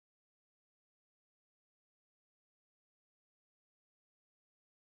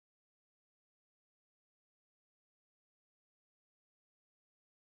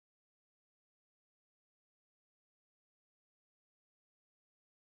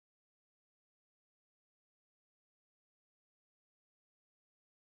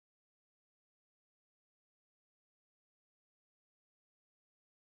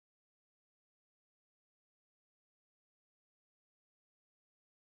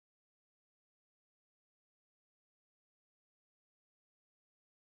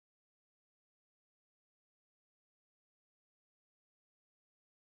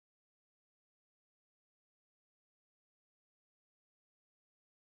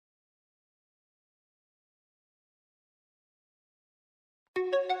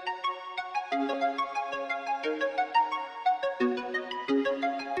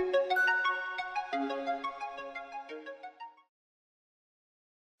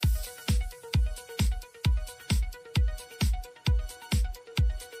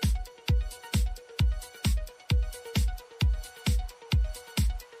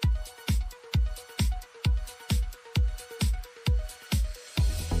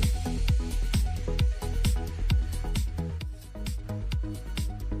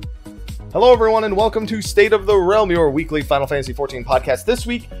Hello everyone and welcome to State of the Realm, your weekly Final Fantasy XIV podcast. This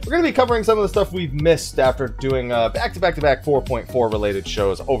week, we're going to be covering some of the stuff we've missed after doing back-to-back 4.4 related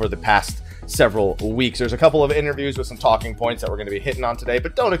shows over the past several weeks. There's a couple of interviews with some talking points that we're going to be hitting on today,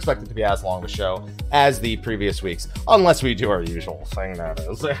 but don't expect it to be as long of a show as the previous weeks, unless we do our usual thing, that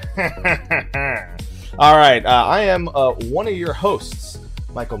is. Alright, I am one of your hosts,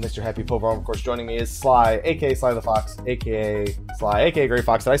 Michael, Mr. Happy Povo. Of course, joining me is Sly, aka Sly the Fox, aka Sly, aka Gray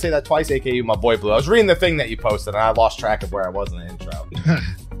Fox. Did I say that twice? Aka you, my boy Blue. I was reading the thing that you posted, and I lost track of where I was in the intro.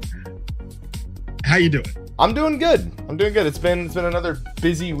 How you doing? I'm doing good. It's been another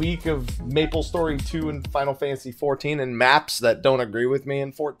busy week of Maple Story 2 and Final Fantasy 14, and maps that don't agree with me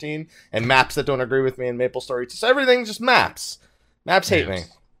in 14, and maps that don't agree with me in Maple Story 2. So everything's just maps. Maps hate me.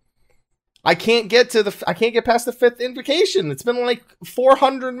 I can't get past the 5th invocation. It's been like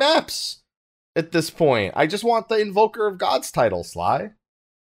 400 maps at this point. I just want the Invoker of Gods title, Sly.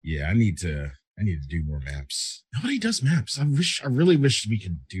 Yeah, I need to do more maps. Nobody does maps. I really wish we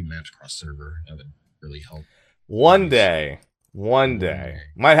could do maps cross server. That would really help. One day.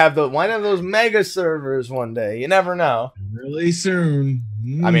 Might have those mega servers one day. You never know. Really soon.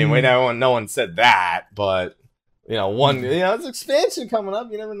 I mean, no one said that, but there's expansion coming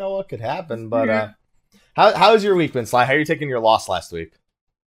up. You never know what could happen. But how's your week been, Sly? How are you taking your loss last week?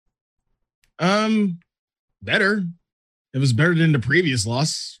 Better. It was better than the previous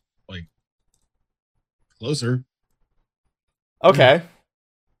loss. Like, closer. Okay.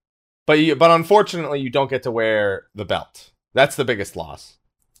 But unfortunately, you don't get to wear the belt. That's the biggest loss.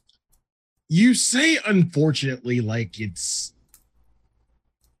 You say unfortunately like it's...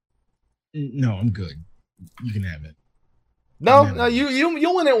 No, I'm good. You can have it. No,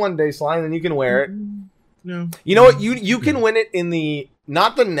 you'll win it one day, Sly, and then you can wear it. No. You know what? You can win it in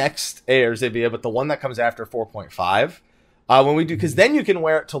not the next Airzibia, but the one that comes after 4.5. When we do, because then you can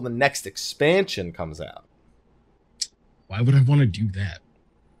wear it till the next expansion comes out. Why would I want to do that?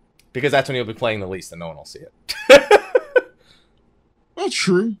 Because that's when you'll be playing the least, and no one will see it. Well,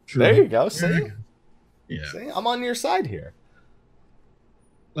 true. There you go. See? Yeah. See? I'm on your side here.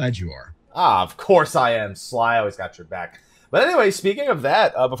 Glad you are. Of course I am, Sly. I always got your back. But anyway, speaking of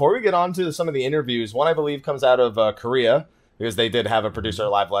that, before we get on to some of the interviews, one I believe comes out of Korea, because they did have a producer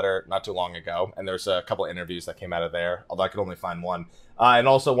live letter not too long ago, and there's a couple of interviews that came out of there, although I could only find one, and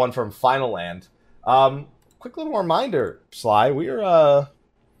also one from Final Land. Quick little reminder, Sly, we're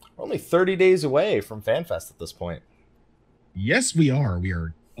only 30 days away from FanFest at this point. Yes, we are.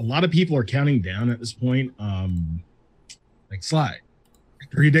 A lot of people are counting down at this point. Like Sly.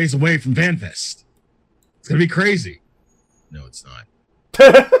 3 days away from FanFest. It's gonna be crazy. No, it's not.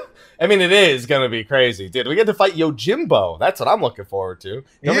 I mean, it is gonna be crazy, dude. We get to fight Yojimbo. That's what I'm looking forward to.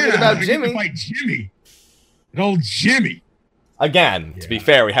 Don't forget about Jimmy. Get to fight Jimmy. Good old Jimmy. Again, to be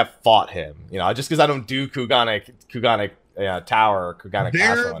fair, we have fought him. Just because I don't do Kugane Tower or Kugane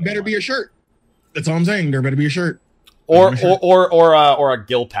Castle anymore. There better be a shirt. That's all I'm saying. There better be a shirt. Or a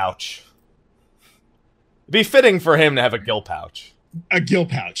gill pouch. It'd be fitting for him to have a gill pouch. A gill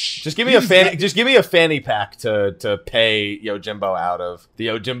pouch. Just give me a fanny. Just give me a fanny pack to pay Yojimbo out of the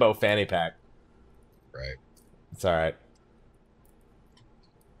Yojimbo fanny pack. Right. It's all right.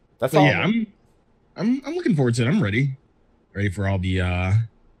 That's all. Yeah, I'm looking forward to it. I'm ready for all the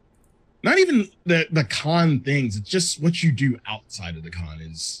not even the con things. It's just what you do outside of the con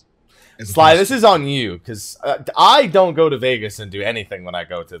is. Sly, this is on you, because I don't go to Vegas and do anything when I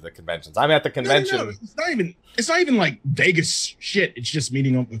go to the conventions. I'm at the convention. No, it's not even like Vegas shit. It's just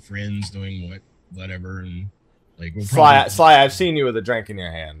meeting up with friends, doing whatever, and like. Sly, I've seen you with a drink in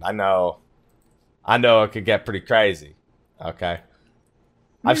your hand. I know it could get pretty crazy. Okay.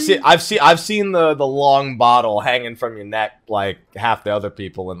 I've seen the long bottle hanging from your neck like half the other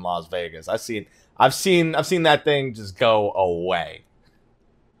people in Las Vegas. I've seen that thing just go away.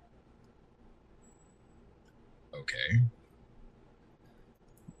 Okay.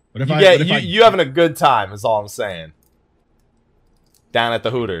 You having a good time is all I'm saying. Down at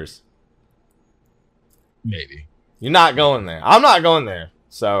the Hooters. Maybe. You're not going there. I'm not going there.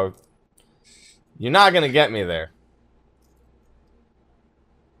 So you're not going to get me there.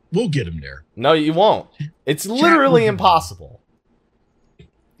 We'll get him there. No, you won't. It's literally impossible.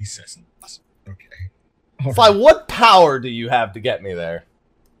 He says awesome. Okay. All Sly, right. what power do you have to get me there?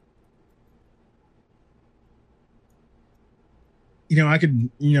 I could,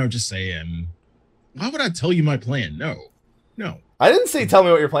 just say, why would I tell you my plan? No. I didn't say tell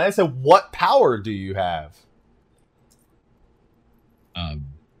me what your plan. I said what power do you have?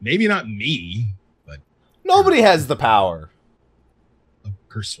 Maybe not me, but Nobody has the power.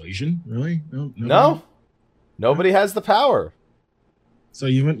 Persuasion, really? No, nobody has the power. So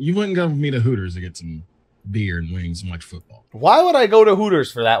you wouldn't go with me to Hooters to get some beer and wings and watch football? Why would I go to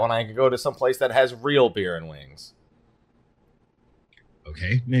Hooters for that when I could go to some place that has real beer and wings?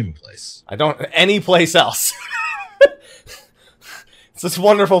 Okay, name a place. I don't any place else. It's this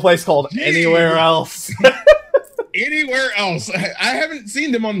wonderful place called Anywhere Else. Anywhere else? I haven't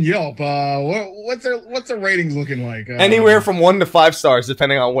seen them on Yelp. What's their ratings looking like? Anywhere from 1 to 5 stars,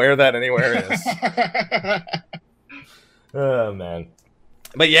 depending on where that anywhere is. Oh man.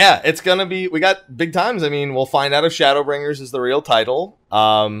 But yeah, it's gonna be. We got big times. I mean, we'll find out if Shadowbringers is the real title.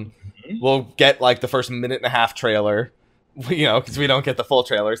 We'll get like the first minute and a half trailer. Because we don't get the full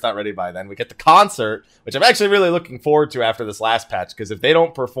trailer. It's not ready by then. We get the concert, which I'm actually really looking forward to after this last patch. Because if they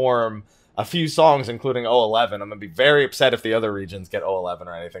don't perform a few songs, including O11, I'm gonna be very upset if the other regions get O11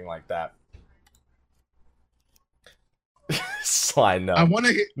 or anything like that. Slide no. I want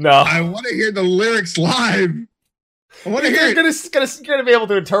to hear the lyrics live. I want to hear. You're gonna be able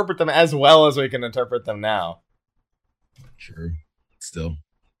to interpret them as well as we can interpret them now. Sure. Still,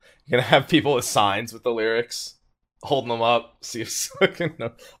 you're gonna have people with signs with the lyrics, holding them up. See if Soken.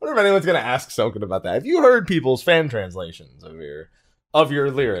 I wonder if anyone's gonna ask Soken about that. Have you heard people's fan translations of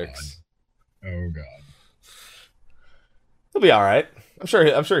your lyrics? Oh god. He'll be all right. I'm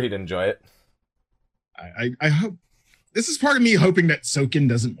sure he'd enjoy it. I hope. This is part of me hoping that Soken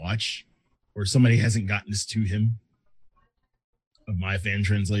doesn't watch, or somebody hasn't gotten this to him of my fan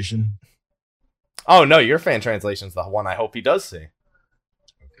translation. Oh no, your fan translation's the one I hope he does see.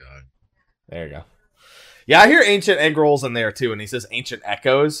 Oh god. There you go. Yeah, I hear Ancient Egg Rolls in there too, and he says Ancient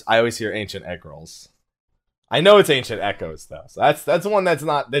Echoes. I always hear Ancient Egg Rolls. I know it's Ancient Echoes though, so that's one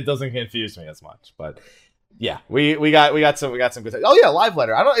that doesn't confuse me as much. But yeah, we got some good. Oh yeah, live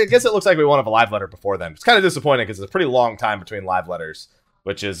letter. I guess it looks like we won't have a live letter before then. It's kind of disappointing because it's a pretty long time between live letters,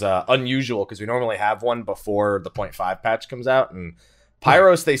 which is unusual because we normally have one before the 0.5 patch comes out. And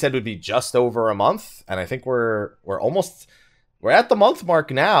Pyros they said would be just over a month, and I think we're at the month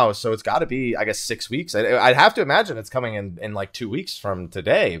mark now, so it's got to be, I guess, 6 weeks. I'd have to imagine it's coming in like 2 weeks from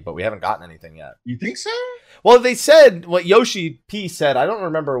today, but we haven't gotten anything yet. You think so? Well, they said what Yoshi P said. I don't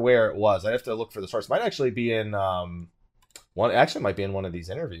remember where it was. I have to look for the source. It might actually be in one. Actually, might be in one of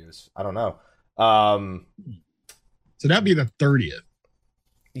these interviews. I don't know. So that'd be the 30th.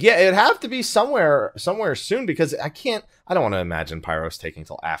 Yeah, it'd have to be somewhere soon because I don't want to imagine Pyros taking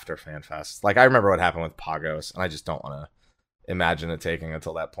till after FanFest. Like I remember what happened with Pagos, and I just don't want to imagine it taking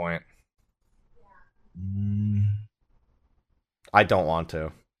until that point. I don't want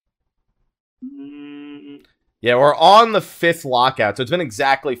to. Yeah, we're on the 5th lockout, so it's been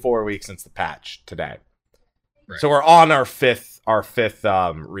exactly 4 weeks since the patch today. Right. So we're on our fifth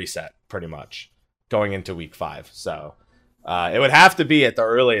reset, pretty much, going into week 5. So it would have to be at the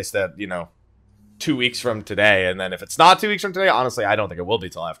earliest that 2 weeks from today, and then if it's not 2 weeks from today, honestly, I don't think it will be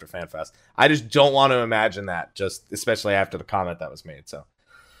till after FanFest. I just don't want to imagine that, just especially after the comment that was made. So,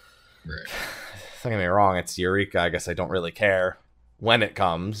 right. Don't get me wrong, it's Eureka. I guess I don't really care when it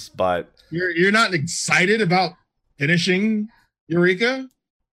comes, but you're not excited about finishing Eureka?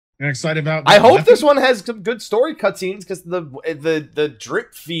 You're excited about? I hope this one has some good story cutscenes because the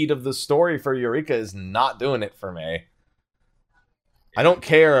drip feed of the story for Eureka is not doing it for me. I don't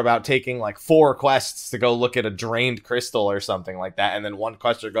care about taking like 4 quests to go look at a drained crystal or something like that, and then one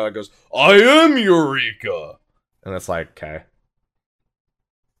quester goes, "I am Eureka," and it's like, okay,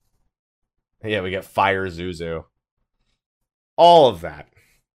 yeah, we get Fire Zuzu. All of that.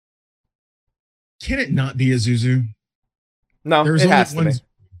 Can it not be a Zuzu? No, it has to be.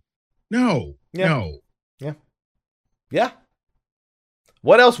 No. Yeah. No. Yeah. Yeah.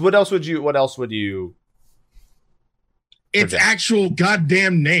 What else would you? Its actual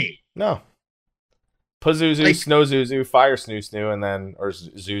goddamn name. No. Pazuzu, like, Snow Zuzu, Fire Snoo Snoo, and then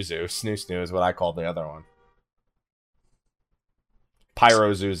Zuzu. Snoo Snoo is what I called the other one.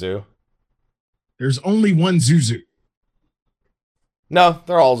 Pyro Zuzu. There's only one Zuzu. No,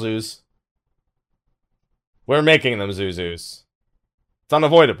 they're all zoos. We're making them Zuzus. It's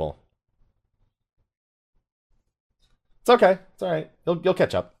unavoidable. It's okay. It's all right. You'll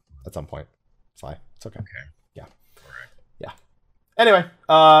catch up at some point. It's fine. It's okay. Okay. Yeah. All right. Yeah. Anyway,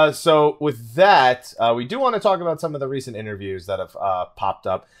 so with that, we do want to talk about some of the recent interviews that have popped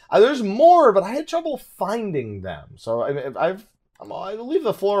up. There's more, but I had trouble finding them. So I'll leave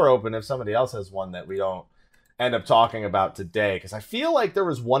the floor open if somebody else has one that we don't end up talking about today, because I feel like there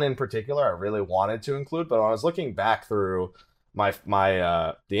was one in particular I really wanted to include, but when I was looking back through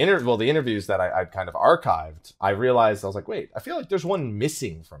the interviews that I'd kind of archived, I realized I was like, wait, I feel like there's one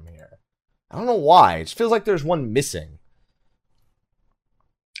missing from here. I don't know why. It just feels like there's one missing.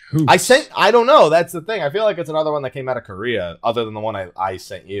 Who? I don't know. That's the thing. I feel like it's another one that came out of Korea, other than the one I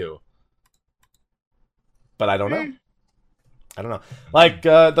sent you. But I don't know. I don't know. Like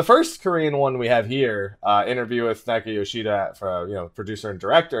the first Korean one we have here, interview with Naoki Yoshida, for producer and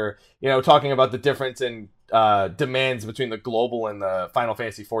director, talking about the difference in demands between the global and the Final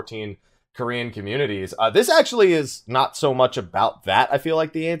Fantasy 14 Korean communities. This actually is not so much about that, I feel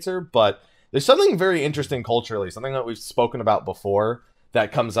like, the answer, but there's something very interesting culturally, something that we've spoken about before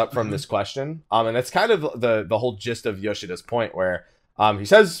that comes up from this question. And it's kind of the whole gist of Yoshida's point, where he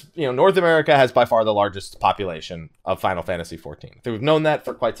says, North America has by far the largest population of Final Fantasy 14. So we've known that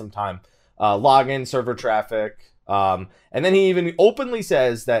for quite some time. Login, server traffic. And then he even openly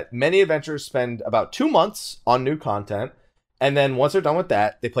says that many adventurers spend about 2 months on new content. And then once they're done with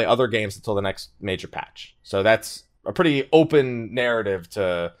that, they play other games until the next major patch. So that's a pretty open narrative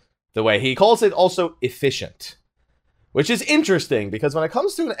to the way he calls it, also efficient. Which is interesting, because when it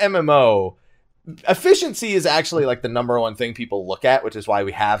comes to an MMO, efficiency is actually like the number one thing people look at, which is why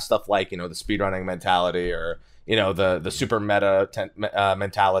we have stuff like, the speedrunning mentality, or, the super meta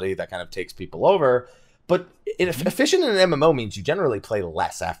mentality that kind of takes people over. But efficient in an MMO means you generally play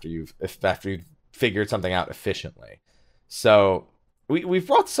less after you've figured something out efficiently. So we've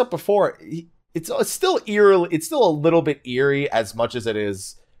brought this up before. It's still eerie. It's still a little bit eerie, as much as it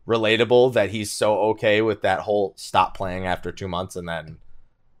is relatable, that he's so okay with that whole stop playing after 2 months and then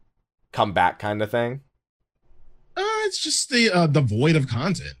come back kind of thing. It's just the void of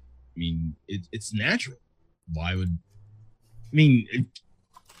content. I mean, it's natural. Why would? I mean,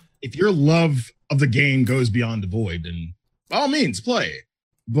 if your love of the game goes beyond the void, then by all means play.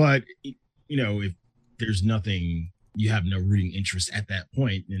 But if there's nothing, you have no rooting interest at that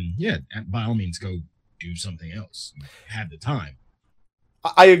point, then yeah, by all means go do something else. You have the time.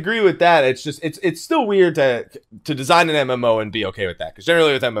 I agree with that. It's just it's still weird to design an MMO and be okay with that, because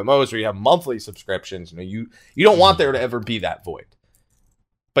generally with MMOs where you have monthly subscriptions, you don't want there to ever be that void.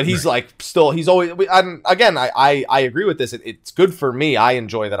 But he's right. He's always. I agree with this. It's good for me. I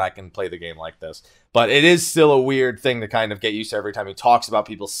enjoy that I can play the game like this. But it is still a weird thing to kind of get used to every time he talks about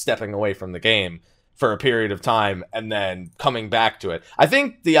people stepping away from the game for a period of time and then coming back to it. I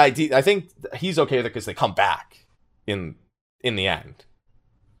think he's okay with it because they come back in the end.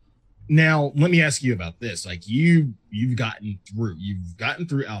 Now, let me ask you about this. Like, you've gotten through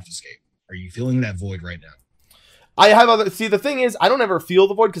Alphascape. Are you feeling that void right now? I have see, the thing is, I don't ever feel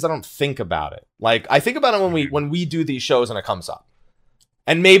the void because I don't think about it. Like, I think about it when we do these shows and it comes up.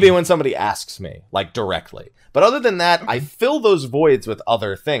 And maybe when somebody asks me, like, directly. But other than that, I fill those voids with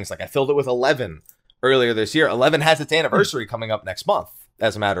other things. Like, I filled it with 11 earlier this year. 11 has its anniversary coming up next month,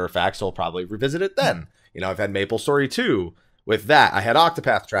 as a matter of fact, so I'll probably revisit it then. I've had Maple Story 2. With that, I had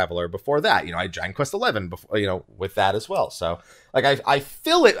Octopath Traveler before that. I had Dragon Quest 11 before, with that as well. So, like, I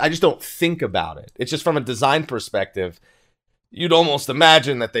feel it. I just don't think about it. It's just from a design perspective, you'd almost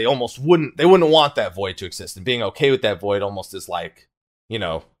imagine that they wouldn't want that void to exist. And being okay with that void almost is like,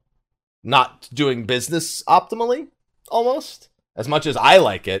 not doing business optimally, almost. As much as I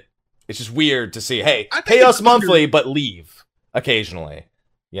like it, it's just weird to see, hey, pay us monthly, but leave occasionally,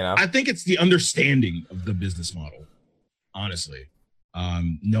 I think it's the understanding of the business model. Honestly,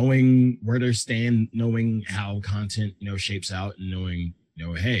 knowing where they stand, knowing how content shapes out, and knowing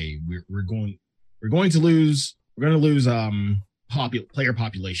hey, we're going to lose player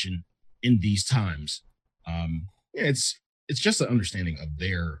population in these times. It's just an understanding of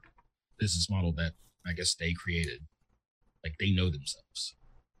their business model that I guess they created. Like, they know themselves.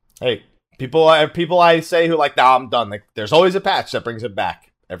 Hey, people I say who like, nah, I'm done. Like, there's always a patch that brings it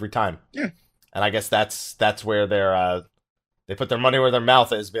back every time. Yeah, and I guess that's where they're. They put their money where their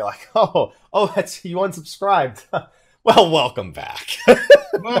mouth is, be like, oh, that's, you unsubscribed. Well, welcome back.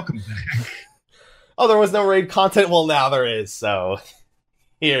 Welcome back. Oh, there was no raid content? Well, now there is, so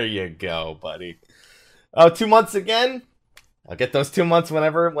here you go, buddy. Oh, 2 months again? I'll get those 2 months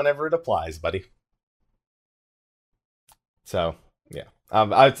whenever it applies, buddy. So, yeah.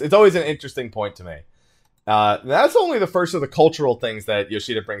 It's always an interesting point to me. That's only the first of the cultural things that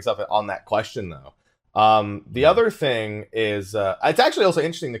Yoshida brings up on that question, though. The other thing is, it's actually also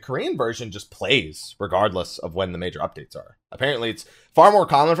interesting. The Korean version just plays regardless of when the major updates are. Apparently, it's far more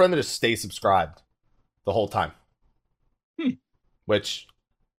common for them to just stay subscribed the whole time. Which,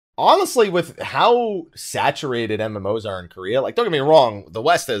 honestly, with how saturated MMOs are in Korea, like, don't get me wrong, the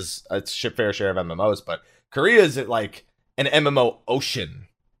West has a fair share of MMOs, but Korea is like an MMO ocean.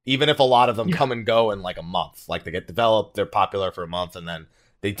 Even if a lot of them come and go in like a month, like they get developed, they're popular for a month, and then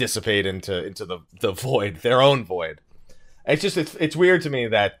they dissipate into the void, their own void. It's just it's weird to me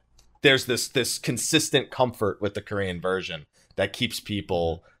that there's this consistent comfort with the Korean version that keeps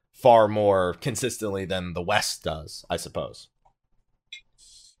people far more consistently than the West does, I suppose.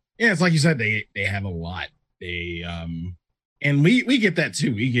 Yeah, it's like you said, they have a lot. They and we get that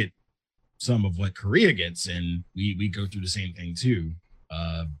too. We get some of what Korea gets, and we go through the same thing too.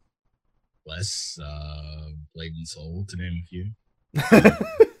 Less Blade and Soul, to name a few.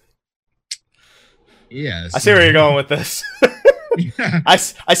 Yeah, I see where you're going with this. Yeah. I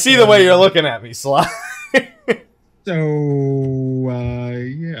see the way you're looking at me, Sly. So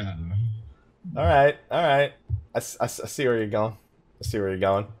yeah. All right. I see where you're going.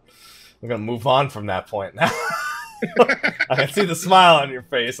 I'm gonna move on from that point now. I can see the smile on your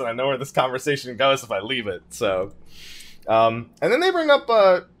face, and I know where this conversation goes if I leave it. So, and then they bring up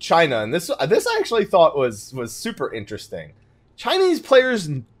China, and this I actually thought was super interesting. Chinese players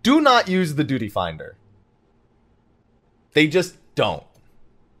do not use the duty finder. They just don't.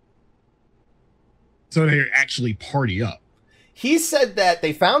 So they actually party up. He said that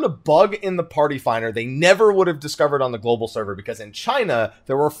they found a bug in the party finder they never would have discovered on the global server because in China,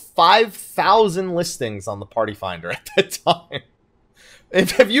 there were 5,000 listings on the party finder at that time.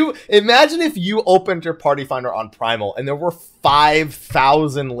 Imagine if you opened your party finder on Primal and there were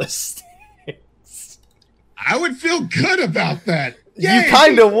 5,000 listings. I would feel good about that. Yay! You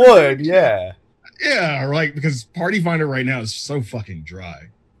kind of would, yeah. Yeah, right, because party finder right now is so fucking dry,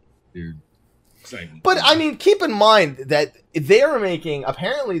 dude. But I mean, keep in mind that they're making,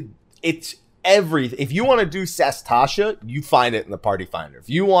 apparently it's if you want to do Sastasha, you find it in the party finder. If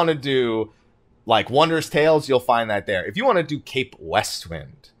you want to do like Wondrous Tales, you'll find that there. If you want to do Cape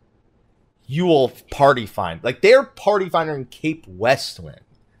Westwind, you will party find, like they're party finder in Cape Westwind.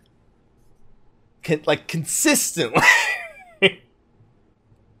 Like consistently.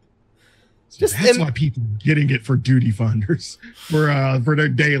 That's why people are getting it for duty finders for their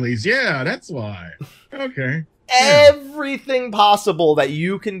dailies. Yeah, that's why. Okay. Everything possible that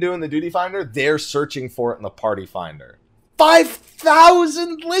you can do in the duty finder, they're searching for it in the party finder.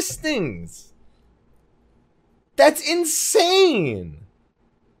 5,000 listings. That's insane.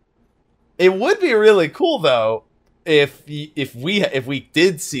 It would be really cool though if we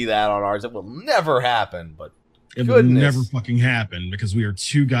did see that on ours. It will never happen, but it will never fucking happen because we are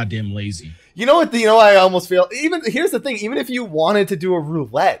too goddamn lazy. You know what? I almost feel, here's the thing, even if you wanted to do a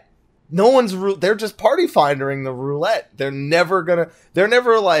roulette, they're just party findering the roulette. They're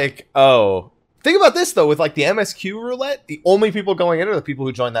never like, oh, think about this though, with like the MSQ roulette, the only people going in are the people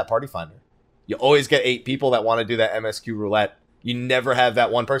who joined that party finder. You always get 8 people that want to do that MSQ roulette. You never have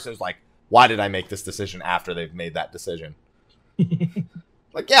that one person who's like, why did I make this decision after they've made that decision?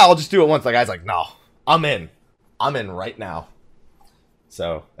 Like, yeah, I'll just do it once. The guy's like, no, I'm in right now.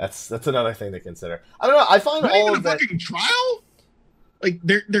 So that's another thing to consider. I don't know. I find not all even of that fucking trial. Like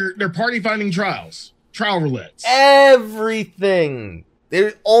they're party finding trial roulettes. Everything.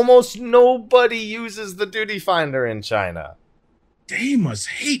 There almost nobody uses the duty finder in China. They must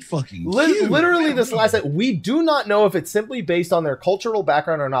hate fucking literally this last night. We do not know if it's simply based on their cultural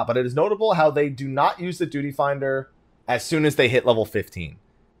background or not, but it is notable how they do not use the duty finder as soon as they hit level 15.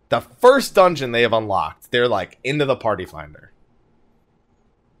 The first dungeon they have unlocked, they're like into the party finder.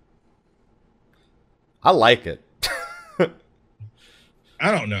 I like it.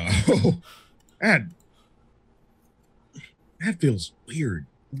 I don't know. that feels weird.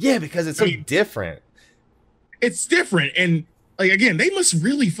 Yeah, because it's so different. It's different, and like again, they must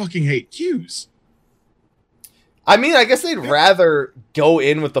really fucking hate queues. I mean, I guess they'd rather go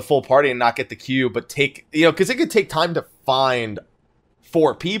in with the full party and not get the queue, but take, because it could take time to find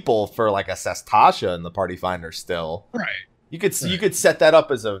 4 people for like a Sastasha in the party finder still. Right. You could set that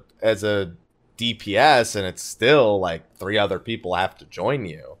up as a DPS and it's still like 3 other people have to join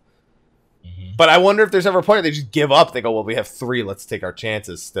you. Mm-hmm. But I wonder if there's ever a point where they just give up. They go, well, we have 3, let's take our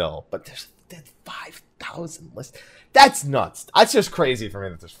chances still. But there's 5,000 lists. That's nuts. That's just crazy for me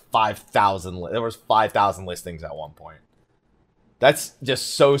that there's 5,000. There was 5,000 listings at one point. That's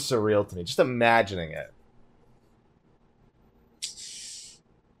just so surreal to me. Just imagining it.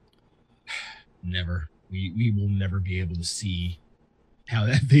 Never. We will never be able to see how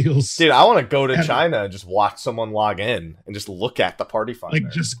that feels. Dude, I want to go to China and just watch someone log in and just look at the party finder.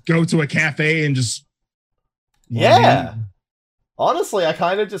 Like, just go to a cafe and just. Yeah. Honestly,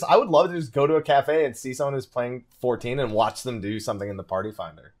 I would love to just go to a cafe and see someone who's playing 14 and watch them do something in the party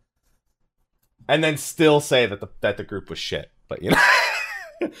finder. And then still say that the group was shit. But, you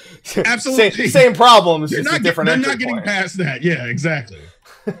know. Absolutely. Same problems, just a different They're entry not getting point. past that. Yeah, exactly.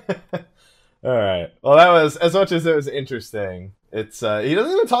 All right. Well, that was, as much as it was interesting, it's he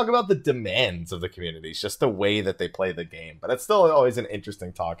doesn't even talk about the demands of the community. It's just the way that they play the game. But it's still always an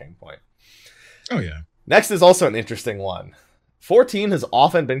interesting talking point. Oh, yeah. Next is also an interesting one. 14 has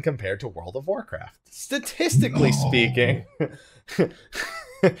often been compared to World of Warcraft. Statistically speaking.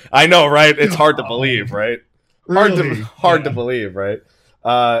 I know, right? It's hard to believe, right? Really? Hard to believe, right?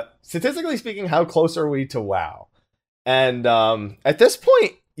 Statistically speaking, how close are we to WoW? And at this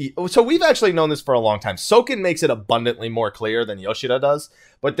point, so we've actually known this for a long time. Soken makes it abundantly more clear than Yoshida does,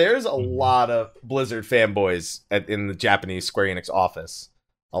 but there's a lot of Blizzard fanboys in the Japanese Square Enix office.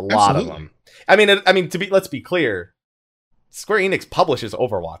 A lot of them. I mean, let's be clear. Square Enix publishes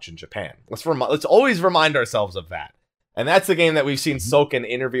Overwatch in Japan. Let's always remind ourselves of that. And that's the game that we've seen Soken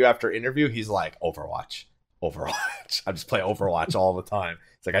interview after interview. He's like, Overwatch. I just play Overwatch all the time.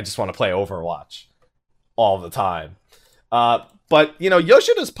 It's like, I just want to play Overwatch all the time. But, you know,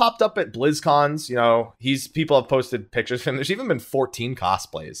 Yoshida's popped up at BlizzCons. You know, people have posted pictures of him. There's even been 14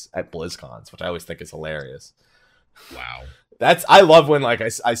 cosplays at BlizzCons, which I always think is hilarious. Wow. I love when, like,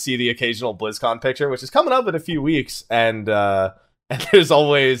 I see the occasional BlizzCon picture, which is coming up in a few weeks, and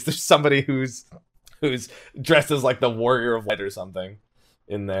there's somebody who's dressed as like the Warrior of Light or something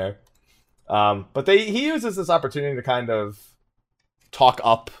in there. But he uses this opportunity to kind of talk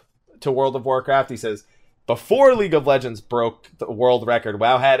up to World of Warcraft. He says, before League of Legends broke the world record,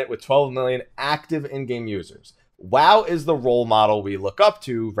 WoW had it with 12 million active in-game users. WoW is the role model we look up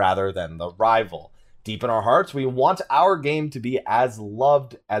to rather than the rival. Deep in our hearts, we want our game to be as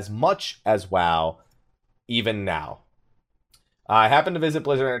loved as much as WoW, even now. I happened to visit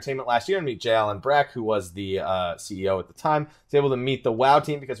Blizzard Entertainment last year and meet J. Allen Brack, who was the CEO at the time. I was able to meet the WoW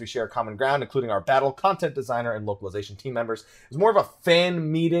team because we share common ground, including our battle, content designer, and localization team members. It was more of a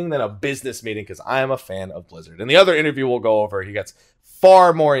fan meeting than a business meeting because I am a fan of Blizzard. And the other interview we'll go over, he gets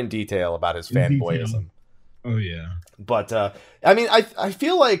far more in detail about his fanboyism. Oh, yeah. But, I mean, I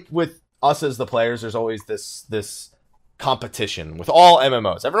feel like with us as the players, there's always this competition with all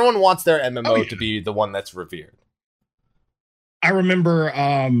MMOs. Everyone wants their MMO to be the one that's revered. I remember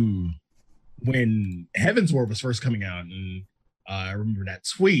when Heavensward was first coming out, and I remember that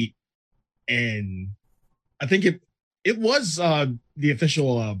tweet, and I think it was the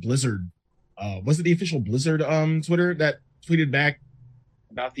official Blizzard. Was it the official Blizzard Twitter that tweeted back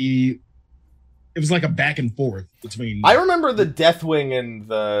about it was like a back and forth between. I remember the Deathwing and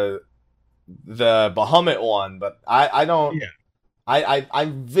the Bahamut one, but I don't. Yeah.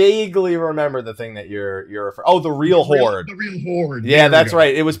 I vaguely remember the thing that you're referring. Oh, the Real Horde. The Real Horde. Yeah, that's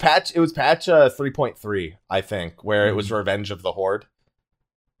right. It was patch 3.3, I think, where it was Revenge of the Horde.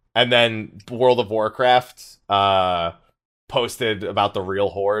 And then World of Warcraft posted about the Real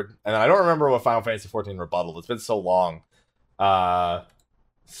Horde. And I don't remember what Final Fantasy 14 rebuttal. It's been so long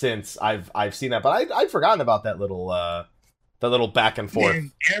since I've seen that, but I'd forgotten about that little back and forth.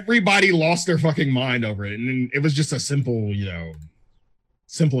 Man, everybody lost their fucking mind over it, and it was just a simple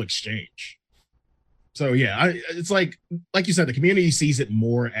exchange. So yeah, it's like you said, the community sees it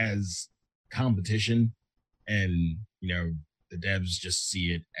more as competition, and the devs just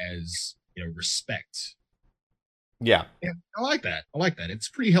see it as respect. Yeah, I like that. It's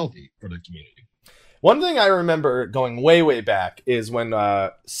pretty healthy for the community. One thing I remember going way back is when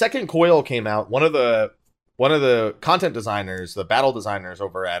Second Coil came out. One of the content designers, the battle designers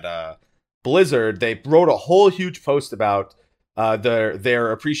over at Blizzard, they wrote a whole huge post about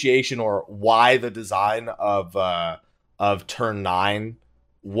their appreciation or why the design of Turn 9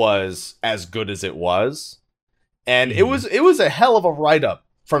 was as good as it was. And it was a hell of a write-up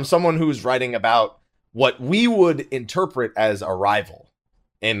from someone who's writing about what we would interpret as a rival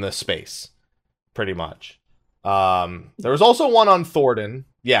in the space, pretty much. There was also one on Thornton.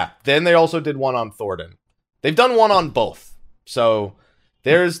 Yeah, then they also did one on Thornton. They've done one on both. So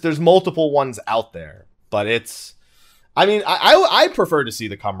there's multiple ones out there. But it's... I mean, I prefer to see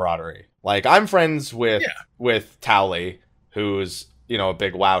the camaraderie. Like, I'm friends with Towley, who's, a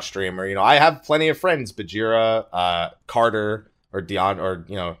big WoW streamer. I have plenty of friends. Bajira, Carter, or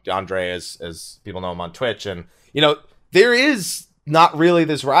DeAndre, as people know him on Twitch. And, there is not really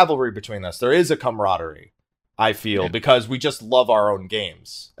this rivalry between us. There is a camaraderie, I feel, because we just love our own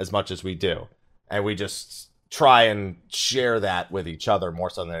games as much as we do. And we just try and share that with each other more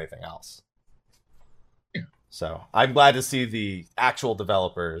so than anything else. Yeah. So I'm glad to see the actual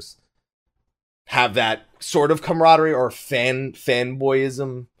developers have that sort of camaraderie or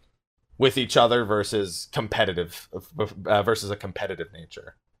fanboyism with each other versus versus a competitive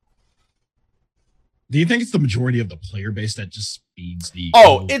nature. Do you think it's the majority of the player base that just feeds the?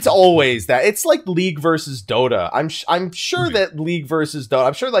 Oh, it's always that. It's like League versus Dota. I'm sure that League versus Dota.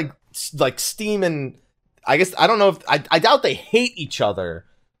 I'm sure like Steam and I guess I don't know if I doubt they hate each other,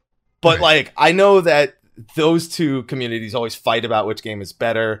 but like I know that those two communities always fight about which game is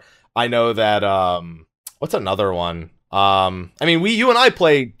better. I know that what's another one? I mean, you and I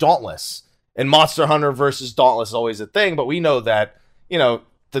play Dauntless, and Monster Hunter versus Dauntless is always a thing, but we know that, you know,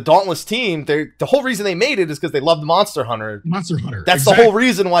 the Dauntless team, the whole reason they made it is because they loved Monster Hunter. Monster Hunter. That's exactly the whole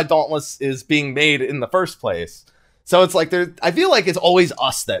reason why Dauntless is being made in the first place. So it's like I feel like it's always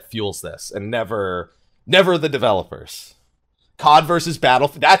us that fuels this, and never the developers. COD versus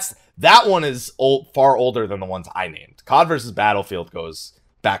Battlefield. That one is far older than the ones I named. COD versus Battlefield goes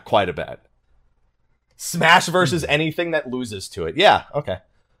back quite a bit. Smash versus anything that loses to it. Yeah, okay.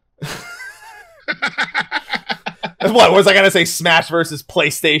 What was I gonna say? Smash versus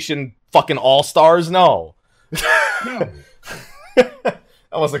PlayStation fucking All-Stars? No. No. That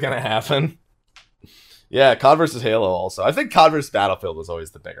wasn't gonna happen. Yeah, COD versus Halo also. I think COD versus Battlefield was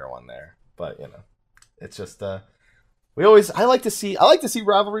always the bigger one there. But, you know, it's just I like to see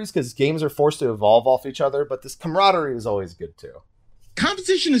rivalries because games are forced to evolve off each other, but this camaraderie is always good too.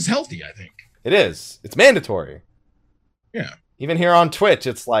 Competition is healthy, I think. It is. It's mandatory. Yeah. Even here on Twitch,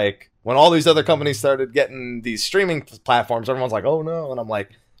 it's like when all these other companies started getting these streaming platforms, everyone's like, oh no. And I'm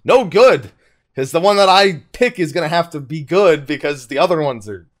like, no, good. Because the one that I pick is going to have to be good because the other ones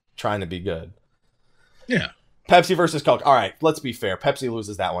are trying to be good. Yeah. Pepsi versus Coke. All right, let's be fair. Pepsi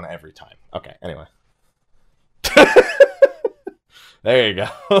loses that one every time. Okay, anyway. There you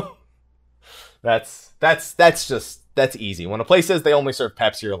go. That's easy. When a place says they only serve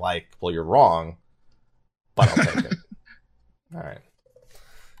Pepsi, you're like, well, you're wrong, but I'll take it. All right.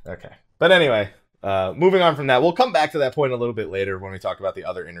 Okay. But anyway, moving on from that, we'll come back to that point a little bit later when we talk about the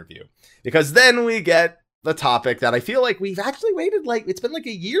other interview, because then we get the topic that I feel like we've actually waited, like, it's been like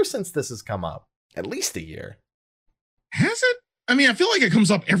a year since this has come up. At least a year. Has it? I mean, I feel like it comes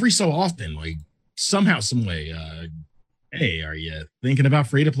up every so often, like somehow, some way. Hey, are you thinking about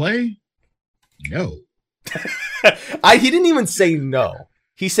free to play? No. He didn't even say no.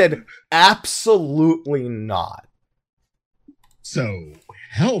 He said absolutely not. So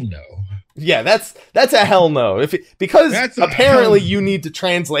hell no. Yeah, that's a hell no. Because apparently you need to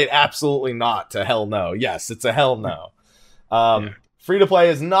translate absolutely not to hell no. Yes, it's a hell no. Free to play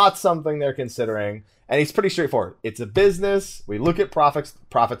is not something they're considering, and he's pretty straightforward. It's a business. We look at profits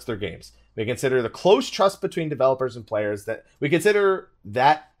through games. We consider the close trust between developers and players, that we consider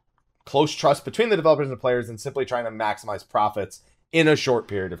that close trust between the developers and players and simply trying to maximize profits in a short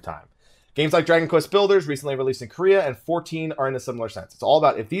period of time. Games like Dragon Quest Builders, recently released in Korea, and 14 are in a similar sense. It's all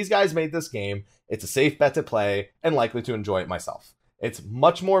about, if these guys made this game, it's a safe bet to play and likely to enjoy it myself. It's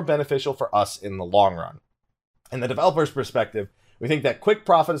much more beneficial for us in the long run. In the developer's perspective, we think that quick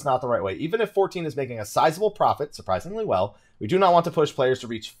profit is not the right way. Even if 14 is making a sizable profit, surprisingly well, we do not want to push players to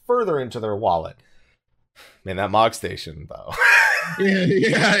reach further into their wallet. Man, that Mog Station, though.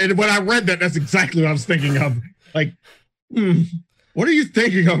 Yeah. And when I read that, that's exactly what I was thinking of. Like, what are you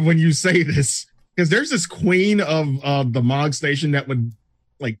thinking of when you say this? Because there's this queen of the Mog Station that would,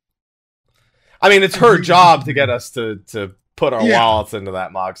 like... I mean, it's her job to get us to put our wallets into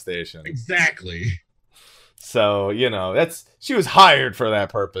that Mog Station. Exactly. So, you know, she was hired for that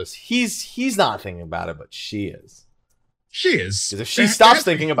purpose. He's not thinking about it, but she is. She is. Because if she stops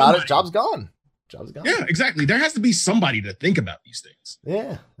thinking about it, job's gone. Job's gone. Yeah, exactly. There has to be somebody to think about these things.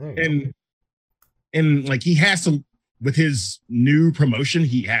 Yeah. And like, he has to, with his new promotion,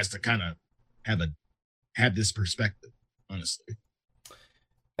 he has to kind of have this perspective, honestly.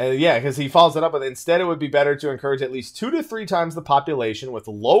 Yeah, because he follows it up with, instead it would be better to encourage at least 2 to 3 times the population with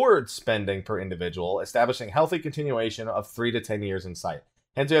lowered spending per individual, establishing healthy continuation of 3 to 10 years in sight.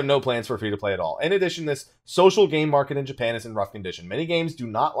 Hence, we have no plans for free-to-play at all. In addition, this social game market in Japan is in rough condition. Many games do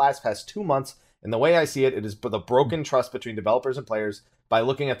not last past 2 months, and the way I see it, it is the broken trust between developers and players by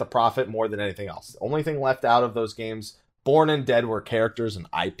looking at the profit more than anything else. The only thing left out of those games, born and dead, were characters and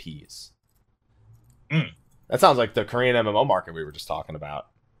IPs. That sounds like the Korean MMO market we were just talking about,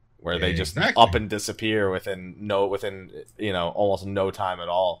 where they just up and disappear within almost no time at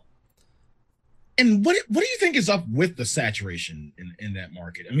all. And what do you think is up with the saturation in that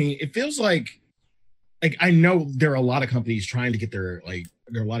market? I mean, it feels like like I know there are a lot of companies trying to get their like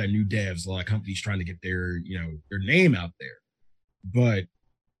there are a lot of new devs, a lot of companies trying to get their their name out there, but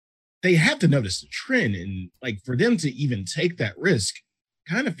they have to notice the trend, and like for them to even take that risk,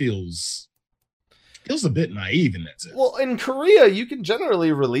 kind of feels a bit naive in that sense. Well, in Korea, you can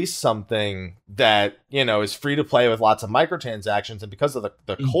generally release something that, is free to play with lots of microtransactions. And because of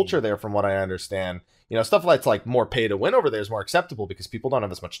the culture there, from what I understand, stuff that's like more pay to win over there is more acceptable because people don't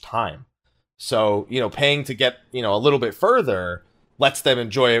have as much time. So, paying to get, a little bit further lets them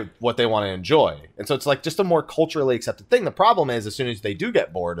enjoy what they want to enjoy. And so it's like just a more culturally accepted thing. The problem is as soon as they do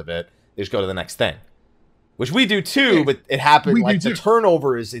get bored of it, they just go to the next thing, which we do too, but it happened like the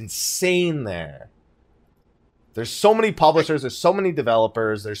turnover is insane there. There's so many publishers, there's so many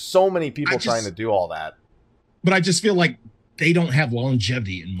developers, there's so many people trying to do all that. But I just feel like they don't have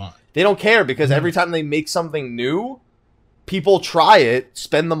longevity in mind. They don't care because every time they make something new, people try it,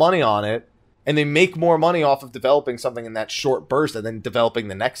 spend the money on it, and they make more money off of developing something in that short burst and then developing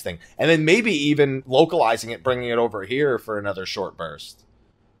the next thing. And then maybe even localizing it, bringing it over here for another short burst.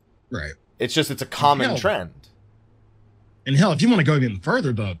 Right. It's a common trend. And hell, if you want to go even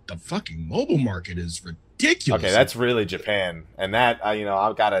further, the fucking mobile market is ridiculous. Okay, that's really Japan, and that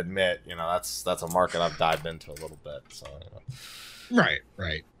I've got to admit, that's a market I've dived into a little bit. So, right.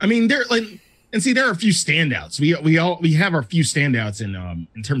 I mean, there are a few standouts. We have our few standouts in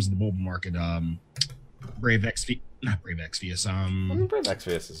terms of the mobile market. Brave not Brave Exvius. Brave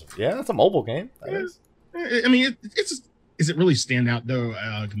Exvius is that's a mobile game. I mean, is it really standout though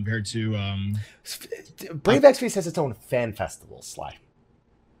compared to Brave Exvius has its own fan festival, Sly.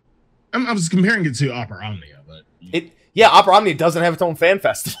 I was comparing it to Opera Omnia, but Opera Omnia doesn't have its own fan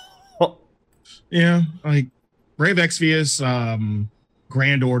festival. Yeah, like Brave Exvius,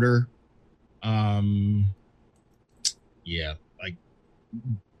 Grand Order, like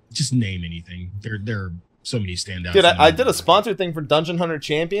just name anything. There are so many standouts. Dude, I did a sponsored thing for Dungeon Hunter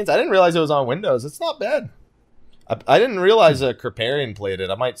Champions. I didn't realize it was on Windows. It's not bad. I didn't realize Kriparian played it.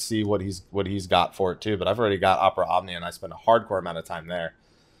 I might see what he's got for it too, but I've already got Opera Omnia, and I spent a hardcore amount of time there.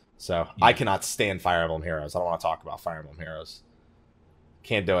 So I cannot stand Fire Emblem Heroes. I don't want to talk about Fire Emblem Heroes.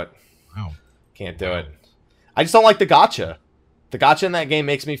 Can't do it. Wow. Can't do it. I just don't like the gacha. The gacha in that game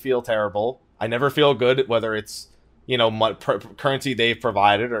makes me feel terrible. I never feel good, whether it's currency they've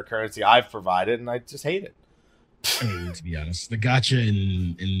provided or currency I've provided, and I just hate it. I mean, to be honest, the gacha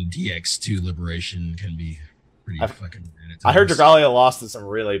in DX2 Liberation can be pretty fucking weird. I heard Dragalia lost to some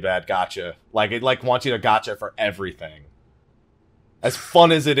really bad gacha. Like it wants you to gacha for everything. As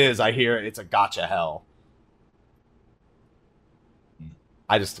fun as it is, I hear it's a gacha hell.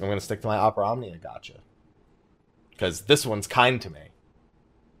 I'm going to stick to my Opera Omnia gacha. Because this one's kind to me.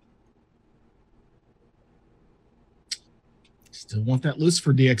 Still want that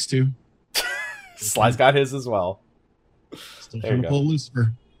Lucifer DX2. Sly's got his as well. Still trying to pull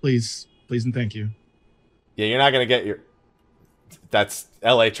Lucifer. Please and thank you. Yeah, you're not going to get your... That's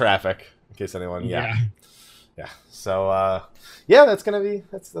LA traffic, in case anyone... Yeah. So, that's gonna be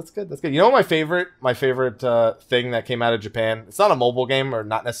that's good. That's good. You know what my favorite thing that came out of Japan? It's not a mobile game, or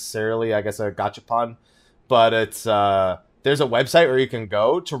not necessarily, I guess, a gachapon, but it's there's a website where you can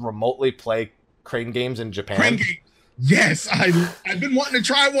go to remotely play crane games in Japan. Crane game. Yes, I've been wanting to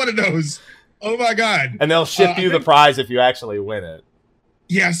try one of those. Oh my god! And they'll ship you the prize if you actually win it.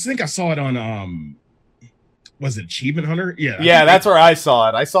 Yeah, I think I saw it on was it Achievement Hunter? Yeah, that's where I saw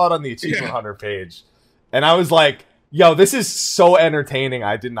it. I saw it on the Achievement Hunter page. And I was like, yo, this is so entertaining.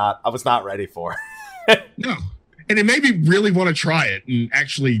 I was not ready for it. No. And it made me really want to try it and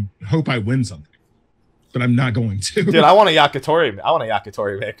actually hope I win something. But I'm not going to. Dude, I want a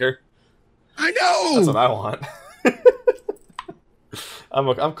Yakitori maker. I know. That's what I want.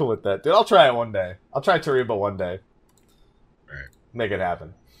 I'm cool with that. Dude, I'll try it one day. I'll try Toriba one day. All right. Make it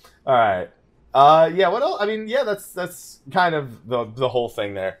happen. All right. What else? I mean, that's kind of the whole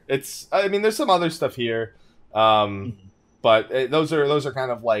thing there. There's some other stuff here, but those are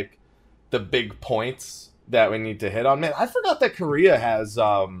kind of like the big points that we need to hit on. Man, I forgot that Korea has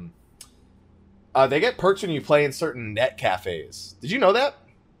they get perks when you play in certain net cafes. Did you know that?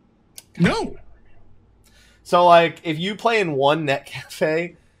 No. So like, if you play in one net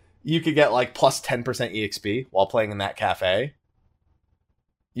cafe, you could get like plus 10% EXP while playing in that cafe.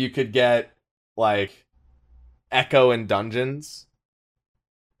 You could get like Echo and Dungeons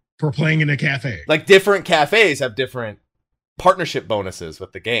for playing in a cafe. Like different cafes have different partnership bonuses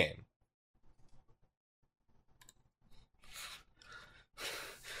with the game.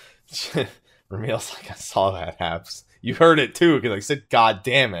 Ramil's like, I saw that, Haps. You heard it too, because I said, God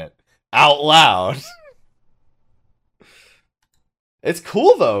damn it, out loud. It's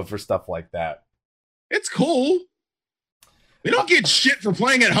cool though for stuff like that. It's cool. We don't get shit for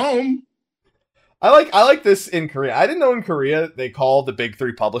playing at home. I like this in Korea. I didn't know in Korea they call the big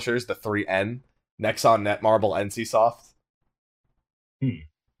three publishers the 3N: Nexon, Netmarble, NCSoft.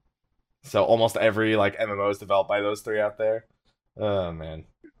 So almost every like MMO is developed by those three out there. Oh man.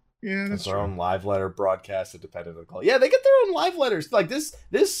 Yeah, that's their true. own live letter broadcast dependent on the call. Yeah, they get their own live letters. Like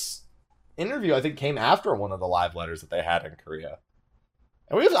this interview, I think, came after one of the live letters that they had in Korea.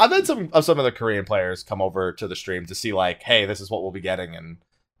 And I've had some of the Korean players come over to the stream to see like, hey, this is what we'll be getting in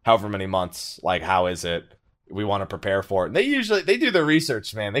however many months. Like, how is it? We want to prepare for it. And they do the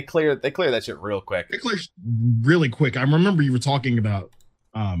research, man. They clear that shit real quick. They clear really quick. I remember you were talking about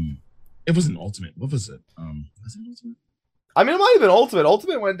it was an Ultimate. What was it? Was it Ultimate? I mean, it might have been Ultimate.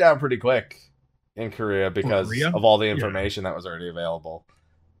 Ultimate went down pretty quick in Korea because of all the information that was already available.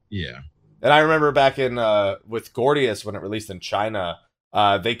 Yeah. And I remember back in with Gordius when it released in China,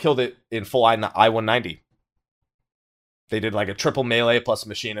 they killed it in full I-190. They did like a triple melee plus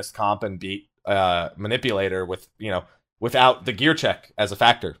machinist comp and beat Manipulator without the gear check as a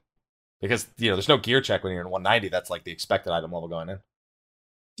factor. Because, there's no gear check when you're in 190. That's like the expected item level going in.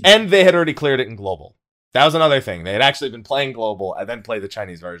 And they had already cleared it in global. That was another thing. They had actually been playing global and then played the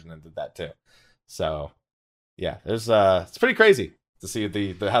Chinese version and did that too. So, yeah, it's pretty crazy to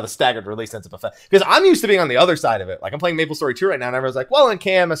see how the staggered release ends up affecting. Because I'm used to being on the other side of it. Like, I'm playing MapleStory 2 right now, and everyone's like, well, in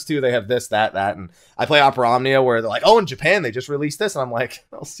KMS2 they have this, that, and I play Opera Omnia where they're like, oh, in Japan they just released this, and I'm like,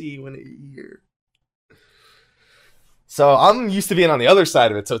 I'll see you in a year. So I'm used to being on the other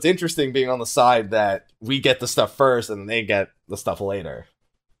side of it, so it's interesting being on the side that we get the stuff first and they get the stuff later.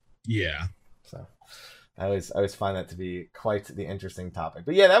 Yeah. So I always find that to be quite the interesting topic.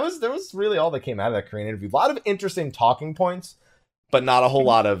 But yeah, that was really all that came out of that Korean interview. A lot of interesting talking points, but not a whole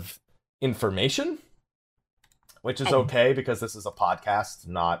lot of information, which is okay because this is a podcast,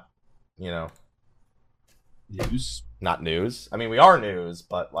 not, news. Not news. I mean, we are news,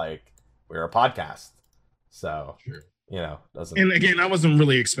 but like we're a podcast. So, sure. Doesn't. And again, I wasn't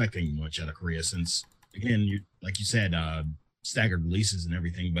really expecting much out of Korea since, again, like you said, staggered releases and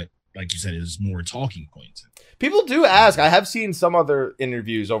everything, but like you said, it was more talking points. People do ask. I have seen some other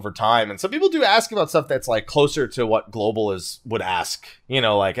interviews over time, and some people do ask about stuff that's like closer to what Global would ask.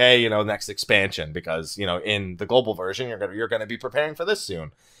 Like, hey, next expansion, because in the Global version, you're gonna be preparing for this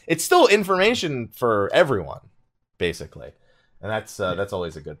soon. It's still information for everyone, basically, and that's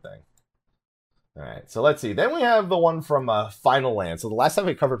always a good thing. All right, so let's see. Then we have the one from Final Land. So the last time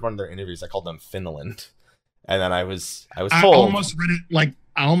we covered one of their interviews, I called them Finland, and then I was told I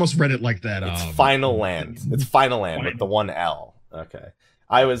almost read it like that. It's Final Land. It's Final Land with the one L. Okay.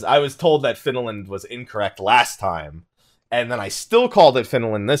 I was told that Finland was incorrect last time, and then I still called it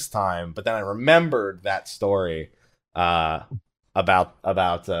Finland this time. But then I remembered that story about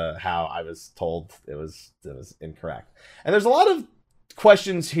how I was told it was incorrect. And there's a lot of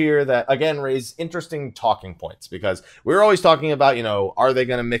questions here that again raise interesting talking points, because we're always talking about, are they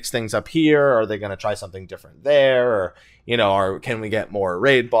going to mix things up here? Are they going to try something different there? Or, or can we get more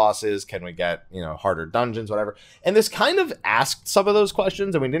raid bosses? Can we get, harder dungeons, whatever? And this kind of asked some of those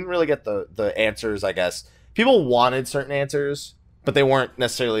questions, and we didn't really get the answers, I guess. People wanted certain answers, but they weren't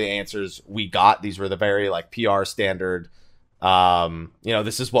necessarily answers we got. These were the very like PR standard,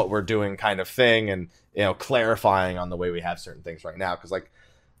 this is what we're doing kind of thing, and clarifying on the way we have certain things right now, because like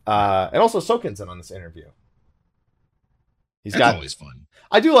and also Soken's in on this interview. That's always fun.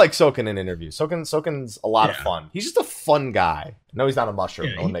 I do like Soken in interviews. Soken's a lot of fun. He's just a fun guy. No, he's not a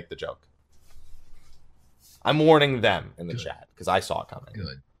mushroom. I'll make the joke. I'm warning them in the chat because I saw it coming.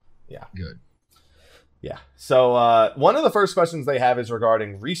 Good. Yeah. Good. Yeah. So one of the first questions they have is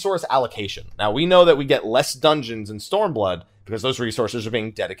regarding resource allocation. Now, we know that we get less dungeons in Stormblood because those resources are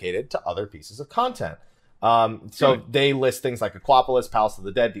being dedicated to other pieces of content. So they list things like Aquapolis, Palace of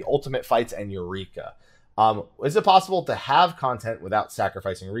the Dead, the Ultimate Fights, and Eureka. Is it possible to have content without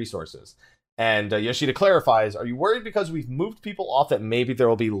sacrificing resources? And Yoshida clarifies, are you worried because we've moved people off that maybe there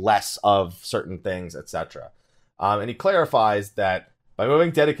will be less of certain things, etc.? And he clarifies that by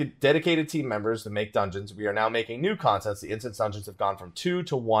moving dedicated team members to make dungeons, we are now making new content. The instance dungeons have gone from 2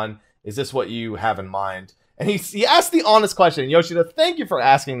 to 1. Is this what you have in mind? And he asked the honest question. Yoshida, thank you for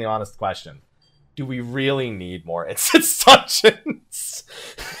asking the honest question. Do we really need more instance dungeons?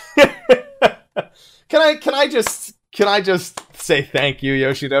 Can I just say thank you,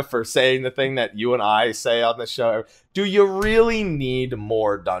 Yoshida, for saying the thing that you and I say on the show? Do you really need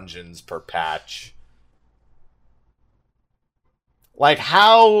more dungeons per patch? Like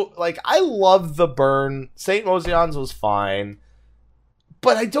I love the burn. St. Mosian's was fine,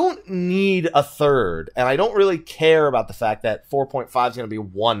 but I don't need a third, and I don't really care about the fact that 4.5 is going to be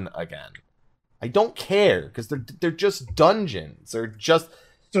 1 again. I don't care because they're just dungeons. They're just.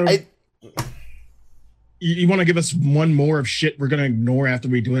 So you want to give us one more of shit we're gonna ignore after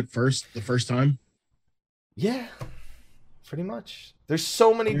we do it the first time? Yeah, pretty much. There's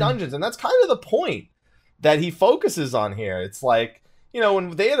so many dungeons, and that's kind of the point that he focuses on here. It's like, you know,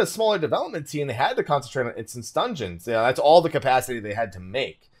 when they had a smaller development team, they had to concentrate on instance dungeons. You know, that's all the capacity they had to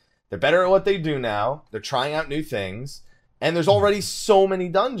make. They're better at what they do now. They're trying out new things. And there's already so many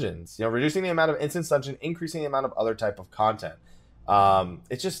dungeons. You know, reducing the amount of instance dungeon, increasing the amount of other type of content.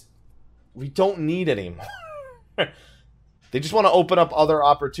 It's just, we don't need any more. They just want to open up other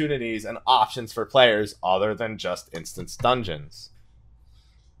opportunities and options for players other than just instance dungeons.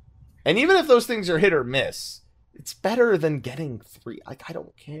 And even if those things are hit or miss, it's better than getting 3. Like, I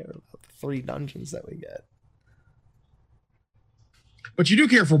don't care about the 3 dungeons that we get. But you do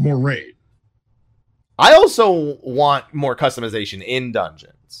care for more raid. I also want more customization in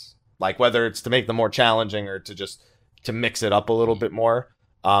dungeons. Like, whether it's to make them more challenging or to just to mix it up a little bit more.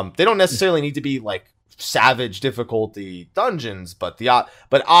 They don't necessarily need to be like savage difficulty dungeons, but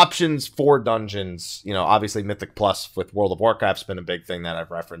but options for dungeons, you know, obviously Mythic Plus with World of Warcraft's been a big thing that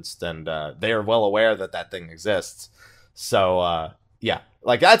I've referenced, and they are well aware that that thing exists. So yeah,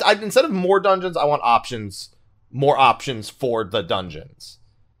 like instead of more dungeons, I want more options for the dungeons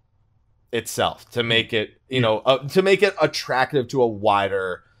itself to make it, you know, to make it attractive to a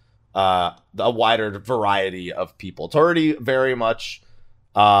wider variety of people. It's already very much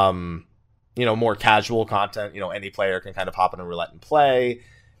you know, more casual content. You know, any player can kind of hop in a roulette and play,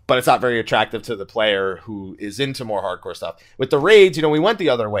 but it's not very attractive to the player who is into more hardcore stuff. With the raids, you know, we went the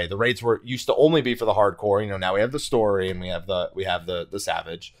other way. The raids used to only be for the hardcore. You know, now we have the story and we have the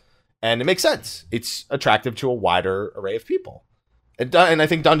savage, and it makes sense. It's attractive to a wider array of people, and I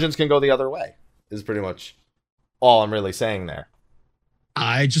think dungeons can go the other way. Is pretty much all I'm really saying there.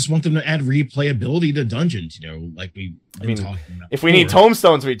 I just want them to add replayability to dungeons, you know, like we've been talking about. If we need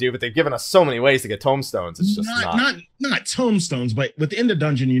tomestones, we do, but they've given us so many ways to get tomestones. It's just not tomestones, but within the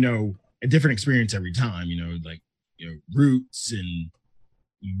dungeon, you know, a different experience every time, you know, like, you know, routes, and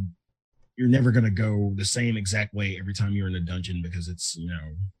you're never going to go the same exact way every time you're in a dungeon because it's, you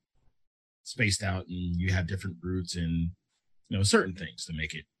know, spaced out and you have different routes and, you know, certain things to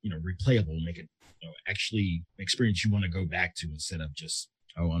make it, you know, replayable, make it, you know, actually an experience you want to go back to instead of just,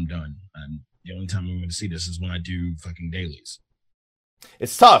 oh, I'm done. And the only time I'm going to see this is when I do fucking dailies.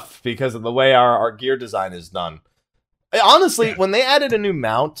 It's tough because of the way our gear design is done. Honestly, when they added a new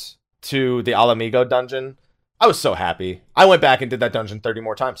mount to the Alamigo dungeon, I was so happy. I went back and did that dungeon 30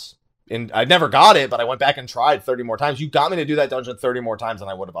 more times. And I never got it, but I went back and tried 30 more times. You got me to do that dungeon 30 more times than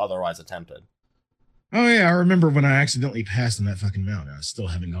I would have otherwise attempted. Oh, yeah. I remember when I accidentally passed on that fucking mount. I still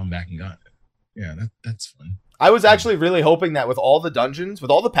haven't gone back and gotten it. Yeah, that's fun. I was actually really hoping that with all the dungeons,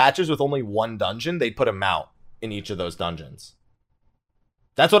 with all the patches with only one dungeon, they'd put a mount in each of those dungeons.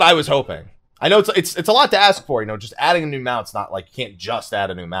 That's what I was hoping. I know it's a lot to ask for, you know, just adding a new mount's not like, you can't just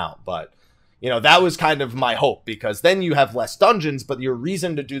add a new mount, but, you know, that was kind of my hope, because then you have less dungeons, but your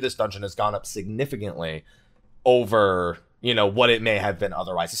reason to do this dungeon has gone up significantly over, you know, what it may have been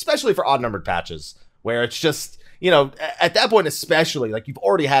otherwise, especially for odd-numbered patches, where it's just, you know, at that point especially, like, you've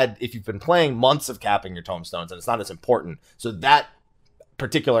already had, if you've been playing, months of capping your tomestones, and it's not as important, so that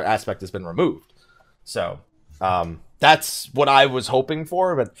particular aspect has been removed. So, that's what I was hoping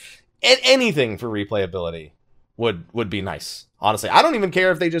for, but anything for replayability would be nice. Honestly, I don't even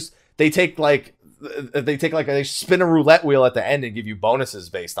care if they spin a roulette wheel at the end and give you bonuses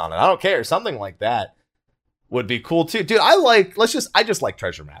based on it. I don't care. Something like that would be cool too, dude. I just like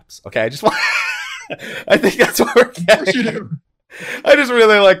treasure maps. Okay, I just want. I think that's what we're getting. I just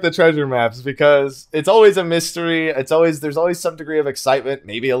really like the treasure maps because it's always a mystery. There's always some degree of excitement,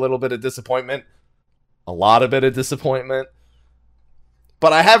 maybe a little bit of disappointment, a lot of bit of disappointment.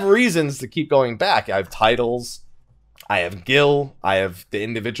 But I have reasons to keep going back. I have titles, I have Gil, I have the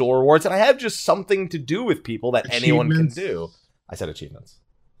individual rewards, and I have just something to do with people that anyone can do. I said achievements.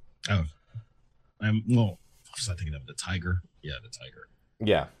 Oh, well, was I thinking of the tiger? Yeah, the tiger.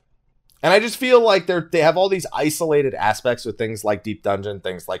 Yeah. And I just feel like they have all these isolated aspects with things like Deep Dungeon,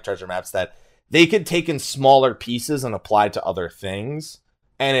 things like treasure maps that they could take in smaller pieces and apply to other things,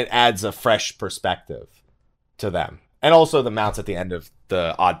 and it adds a fresh perspective to them. And also the mounts at the end of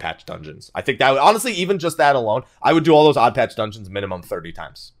the odd patch dungeons. I think that would, honestly, even just that alone, I would do all those odd patch dungeons minimum 30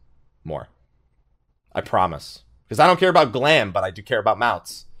 times more. I promise. Because I don't care about glam, but I do care about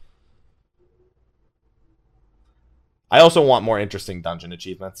mounts. I also want more interesting dungeon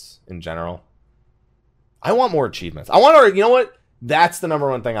achievements in general. I want more achievements. I want you know what? That's the number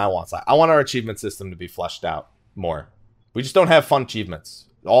one thing I want. I want our achievement system to be fleshed out more. We just don't have fun achievements.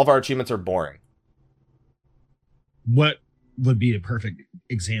 All of our achievements are boring. what would be a perfect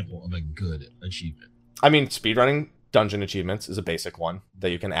example of a good achievement? I mean, speedrunning dungeon achievements is a basic one that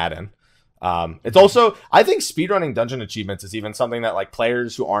you can add in. It's also, I think speedrunning dungeon achievements is even something that like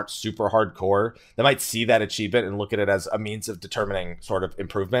players who aren't super hardcore, they might see that achievement and look at it as a means of determining sort of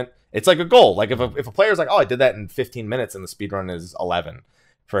improvement. It's like a goal. Like if a player's like, oh, I did that in 15 minutes and the speedrun is 11,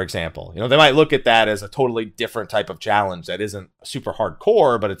 for example, you know, they might look at that as a totally different type of challenge that isn't super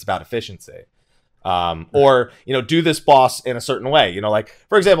hardcore, but it's about efficiency. Or, you know, do this boss in a certain way, you know, like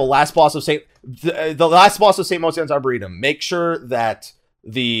for example, the last boss of St. Mosian's Arboretum, make sure that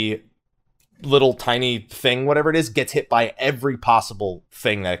the little tiny thing, whatever it is, gets hit by every possible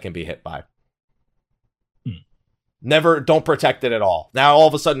thing that it can be hit by. Never, don't protect it at all. Now, all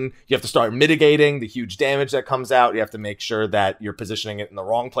of a sudden, you have to start mitigating the huge damage that comes out. You have to make sure that you're positioning it in the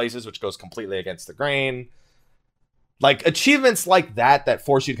wrong places, which goes completely against the grain. Like, achievements like that, that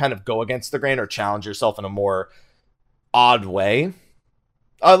force you to kind of go against the grain or challenge yourself in a more odd way.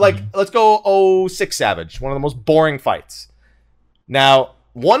 Let's go 06 Savage, one of the most boring fights. Now,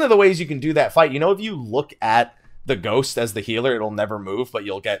 one of the ways you can do that fight, you know, if you look at the ghost as the healer, it'll never move, but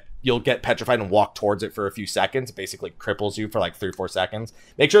you'll get petrified and walk towards it for a few seconds. It basically cripples you for like 3 or 4 seconds.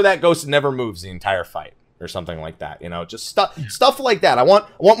 Make sure that ghost never moves the entire fight or something like that. You know, just stuff like that. I want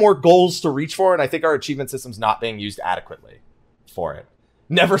more goals to reach for, and I think our achievement system's not being used adequately for it.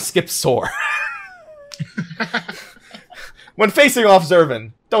 Never skip Soar. When facing off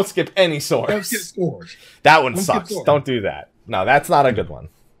Zervan, don't skip any Soars. Don't skip Soars. That one sucks. Don't do that. No, that's not a good one.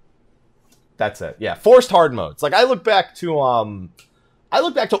 That's it. Yeah, forced hard modes. Like I look back to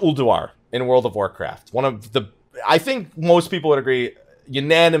Ulduar in World of Warcraft. I think most people would agree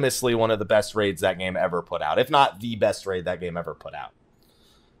unanimously one of the best raids that game ever put out, if not the best raid that game ever put out.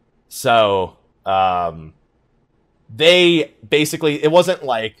 So, they basically, it wasn't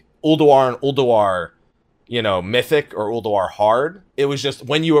like Ulduar and Ulduar, you know, mythic or Ulduar hard. It was just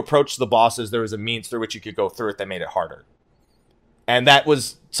when you approached the bosses, there was a means through which you could go through it that made it harder. And that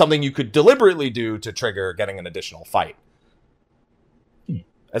was something you could deliberately do to trigger getting an additional fight.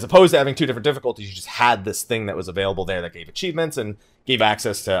 As opposed to having 2 different difficulties, you just had this thing that was available there that gave achievements and gave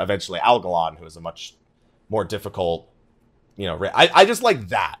access to eventually Algalon, who was a much more difficult, you know, I just like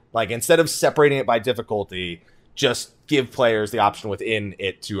that. Like, instead of separating it by difficulty, just give players the option within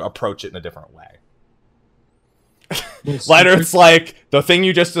it to approach it in a different way. Later, it's like, the thing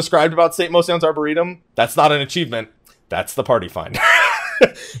you just described about St. Mosian's Arboretum, that's not an achievement. That's the party finder.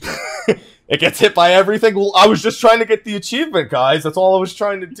 It gets hit by everything. Well, I was just trying to get the achievement, guys. That's all I was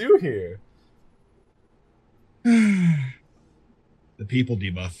trying to do here. The people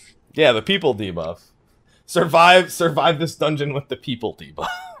debuff. Yeah, the people debuff. Survive this dungeon with the people debuff.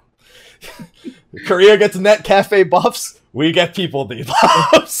 Korea gets net cafe buffs. We get people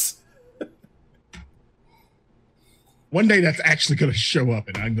debuffs. One day that's actually going to show up,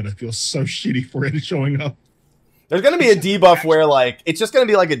 and I'm going to feel so shitty for it showing up. There's going to be a debuff where, like, it's just going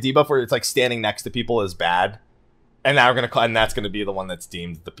to be like a debuff where it's like standing next to people is bad. And now and that's going to be the one that's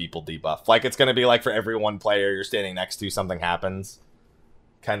deemed the people debuff. Like, it's going to be like for every one player you're standing next to, something happens.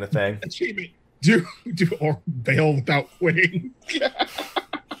 Kind of thing. Achievement. Do or bail without quitting.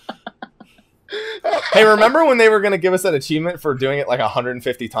 Hey, remember when they were going to give us that achievement for doing it like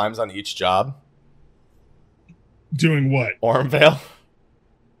 150 times on each job? Doing what? Ormvale.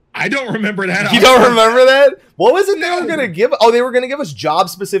 I don't remember that. You don't remember that? What was it they were going to give? Oh, they were going to give us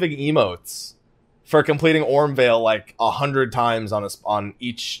job-specific emotes for completing Ormvale like 100 times on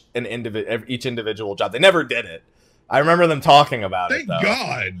each individual job. They never did it. I remember them talking about it, though. Thank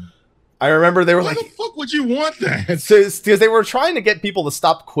God. I remember they were Why like... the fuck would you want that? Because they were trying to get people to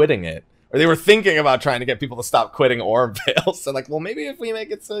stop quitting it. Or they were thinking about trying to get people to stop quitting Ormvale. So like, well, maybe if we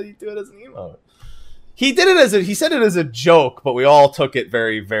make it so you do it as an emote. He did it he said it as a joke, but we all took it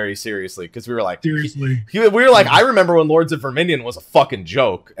very, very seriously because we were like, seriously, we were like, I remember when Lords of Verminion was a fucking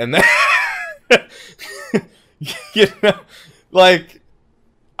joke, and then, you know, like,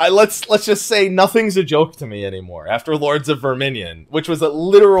 let's just say nothing's a joke to me anymore after Lords of Verminion, which was a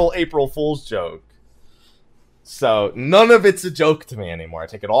literal April Fool's joke. So none of it's a joke to me anymore. I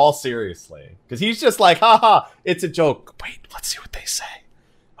take it all seriously because he's just like, haha, it's a joke. Wait, let's see what they say.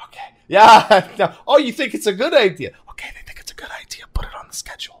 Yeah. No. Oh, you think it's a good idea? Okay, they think it's a good idea. Put it on the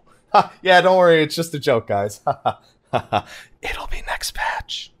schedule. Yeah, don't worry. It's just a joke, guys. It'll be next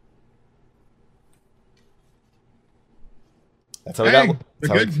patch. That's how we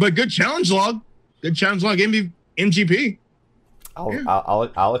got. But good challenge log. Good challenge log. MGP.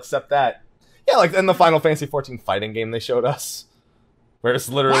 I'll accept that. Yeah, like in the Final Fantasy 14 fighting game they showed us, where it's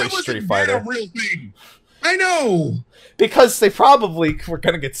literally Street Fighter. A real thing? I know. Because they probably were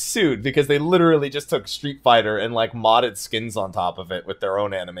going to get sued because they literally just took Street Fighter and like modded skins on top of it with their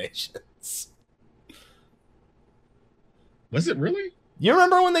own animations. Was it really? You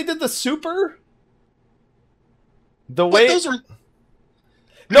remember when they did the Super? The way those are.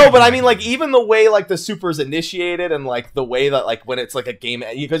 No, but I mean, like, even the way, like, the Super's initiated and, like, the way that, like, when it's, like, a game...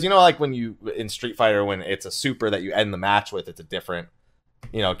 Because, you know, like, when you... In Street Fighter, when it's a Super that you end the match with, it's a different...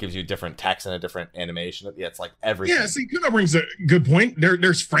 You know, it gives you different text and a different animation. Yeah, it's, like, everything. Yeah, see, Kuno brings a good point.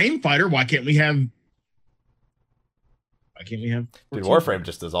 There's Frame Fighter. Why can't we have... Dude, Warframe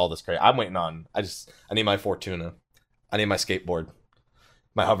just does all this crazy... I'm waiting on... I need my Fortuna. I need my skateboard.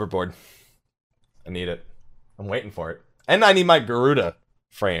 My hoverboard. I need it. I'm waiting for it. And I need my Garuda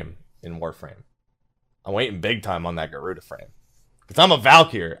frame in Warframe. I'm waiting big time on that Garuda frame. Because I'm a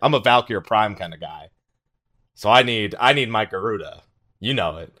Valkyr. I'm a Valkyr Prime kind of guy. So I need my Garuda. You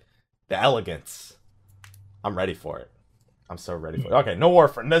know it. The elegance. I'm ready for it. I'm so ready for it. Okay, no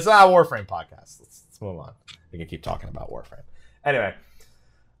Warframe. This is not a Warframe podcast. Let's move on. We can keep talking about Warframe. Anyway.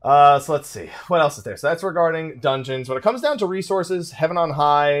 So let's see. What else is there? So that's regarding dungeons. When it comes down to resources, Heaven on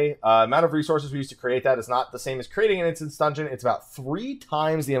High, amount of resources we use to create that is not the same as creating an instance dungeon. It's about 3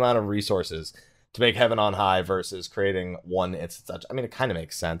 times the amount of resources to make Heaven on High versus creating one instance dungeon. I mean, it kind of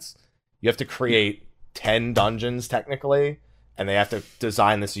makes sense. You have to create 10 dungeons, technically, and they have to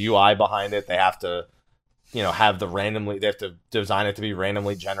design this UI behind it. They have to, you know, they have to design it to be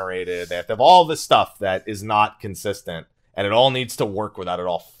randomly generated. They have to have all this stuff that is not consistent. And it all needs to work without it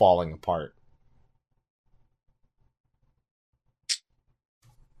all falling apart.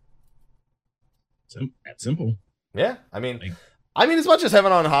 That's simple. Yeah, I mean, as much as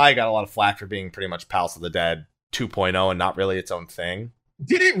Heaven on High got a lot of flack for being pretty much Palace of the Dead 2.0 and not really its own thing.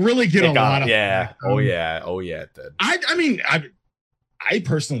 Did it really get a lot of flack? Oh yeah, it did. I mean, I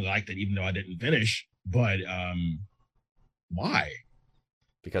personally liked it, even though I didn't finish. But why?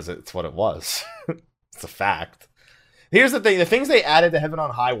 Because it's what it was. It's a fact. Here's the thing. The things they added to Heaven on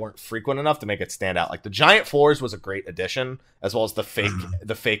High weren't frequent enough to make it stand out. Like, the giant floors was a great addition, as well as the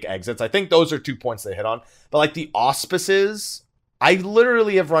fake exits. I think those are 2 points they hit on. But, like, the auspices, I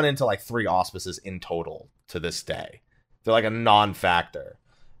literally have run into, like, 3 auspices in total to this day. They're, like, a non-factor.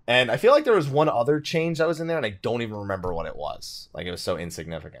 And I feel like there was one other change that was in there, and I don't even remember what it was. Like, it was so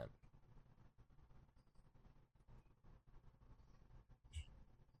insignificant.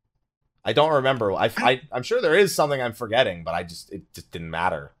 I don't remember. I'm sure there is something I'm forgetting, but it just didn't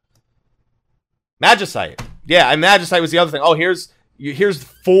matter. Magicite. Yeah, Magicite was the other thing. Oh, here's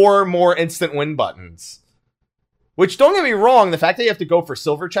 4 more instant win buttons. Which, don't get me wrong, the fact that you have to go for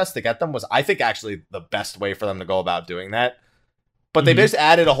silver chests to get them was, I think, actually the best way for them to go about doing that. But they just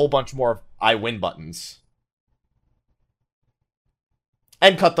added a whole bunch more I win buttons.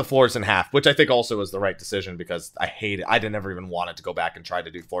 And cut the floors in half, which I think also was the right decision because I hate it. I didn't ever even want it to go back and try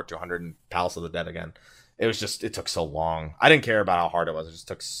to do Floor 200 and Palace of the Dead again. It was just, it took so long. I didn't care about how hard it was. It just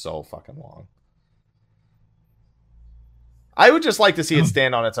took so fucking long. I would just like to see it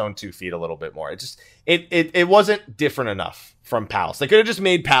stand on its own 2 feet a little bit more. It wasn't different enough from Palace. They could have just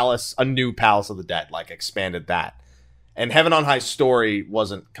made Palace a new Palace of the Dead, like expanded that. And Heaven on High's story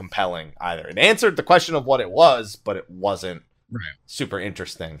wasn't compelling either. It answered the question of what it was, but it wasn't super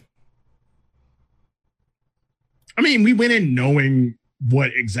interesting. I mean, we went in knowing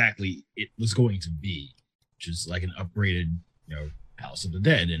what exactly it was going to be, which is like an upgraded, you know, Palace of the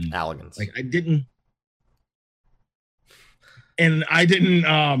Dead and elegance. Like I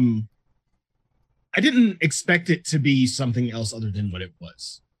didn't expect it to be something else other than what it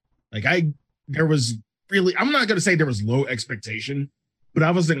was. Like I'm not going to say there was low expectation, but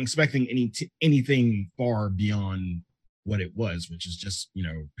I wasn't expecting anything far beyond what it was, which is just, you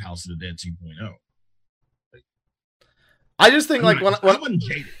know, Palace of the Dead 2.0. Like, I just think I wasn't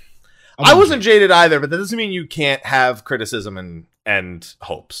jaded. I wasn't jaded either, but that doesn't mean you can't have criticism and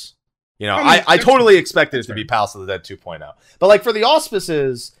hopes. You know, I totally expected it to be Palace of the Dead 2.0. But like for the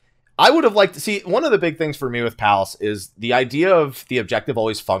auspices, I would have liked to see, one of the big things for me with Palace is the idea of the objective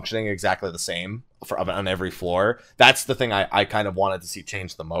always functioning exactly the same on every floor. That's the thing I kind of wanted to see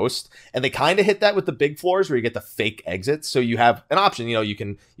change the most. And they kind of hit that with the big floors where you get the fake exits. So you have an option, you know, you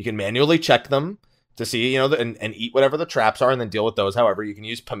can manually check them to see, you know, and eat whatever the traps are and then deal with those. However, you can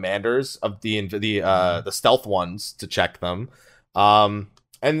use commanders of the stealth ones to check them.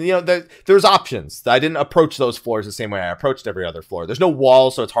 And, you know, there's options. I didn't approach those floors the same way I approached every other floor. There's no wall,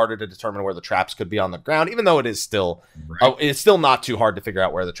 so it's harder to determine where the traps could be on the ground, even though it is still it's still not too hard to figure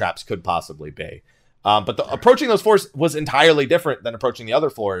out where the traps could possibly be. But approaching those floors was entirely different than approaching the other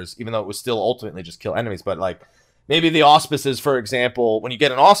floors, even though it was still ultimately just kill enemies. But, like, Maybe the auspices, for example, when you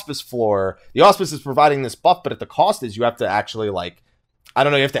get an auspice floor, the auspice is providing this buff, but at the cost is you have to actually, like, I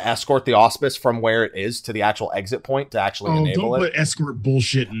don't know, you have to escort the auspice from where it is to the actual exit point to actually enable it. Don't put escort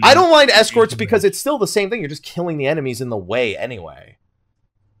bullshit in. I don't mind escorts because it's still the same thing. You're just killing the enemies in the way anyway.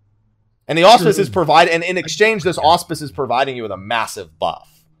 And the auspice is provided, and in exchange, this auspice is providing you with a massive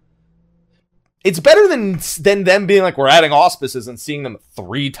buff. It's better than them being like, we're adding auspices and seeing them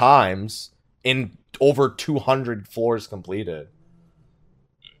 3 times in over 200 floors completed.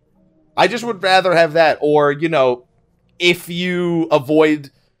 I just would rather have that, or, you know, if you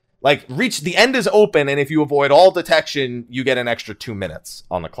avoid, like, reach the end is open, and if you avoid all detection, you get an extra 2 minutes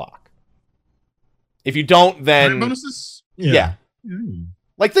on the clock. If you don't, then bonuses? Yeah.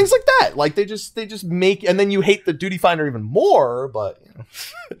 Like things like that. Like they just make, and then you hate the duty finder even more, but you know.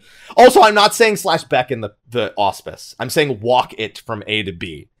 Also, I'm not saying slash beckon the auspice. I'm saying walk it from A to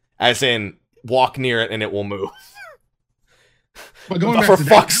B. As in walk near it and it will move. But for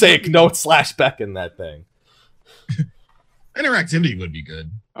fuck's sake, don't slash beckon that thing. Interactivity would be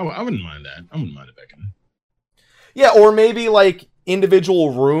good. I wouldn't mind that. I wouldn't mind a beckon. Yeah, or maybe like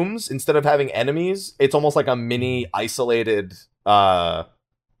individual rooms, instead of having enemies, it's almost like a mini isolated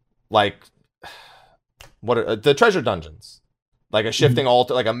like what are the treasure dungeons, like a shifting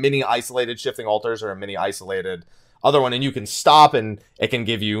altar, like a mini isolated shifting altars, or a mini isolated other one, and you can stop and it can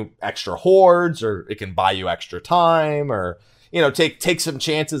give you extra hordes, or it can buy you extra time, or, you know, take some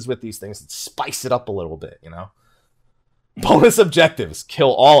chances with these things and spice it up a little bit, you know. Bonus objectives: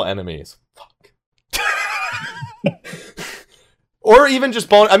 kill all enemies. Fuck. Or even just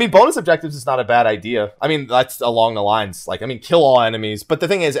bonus objectives is not a bad idea. I mean, that's along the lines, like, I mean, kill all enemies. But the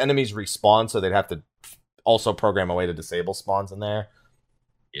thing is, enemies respawn, so they'd have to also program a way to disable spawns in there.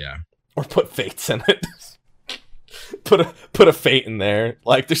 Yeah. Or put fates in it. put a fate in there.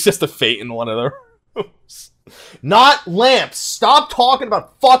 Like, there's just a fate in one of the rooms. Not lamps. Stop talking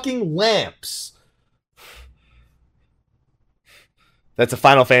about fucking lamps. That's a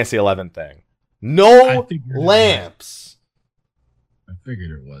Final Fantasy 11 thing. No lamps. I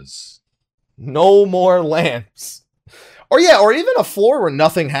figured it was. No more lamps. Or even a floor where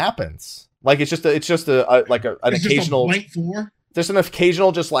nothing happens. Like it's just an occasional blank floor. There's an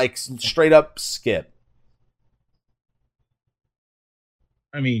occasional just like straight up skip.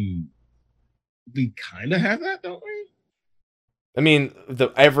 I mean, we kind of have that, don't we? I mean,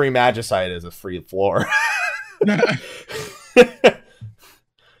 every Magicite is a free floor.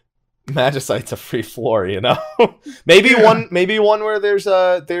 Magicite's a free floor, you know. maybe one where there's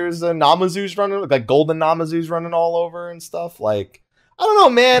a Namazu's running, like golden Namazu's running all over and stuff. Like, I don't know,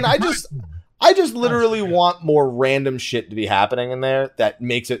 man. I just literally want more random shit to be happening in there that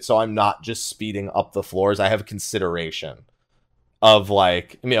makes it so I'm not just speeding up the floors. I have consideration of,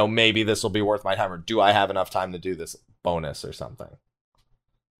 like, you know, maybe this will be worth my time, or do I have enough time to do this bonus or something.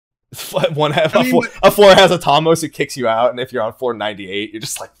 A floor has a Tomos who kicks you out, and if you're on floor 98, you're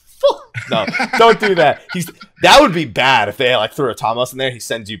just like, no, don't do that. That would be bad if they like threw a Tomos in there. He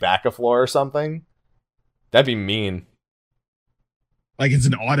sends you back a floor or something. That'd be mean. Like it's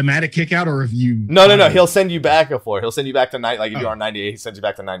an automatic kick out, or if you no. He'll send you back a floor. He'll send you back to if you're on 98, he sends you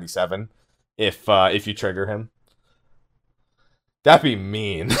back to 97. If you trigger him, that'd be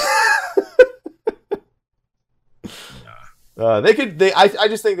mean. I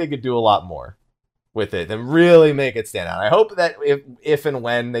just think they could do a lot more with it and really make it stand out. I hope that if and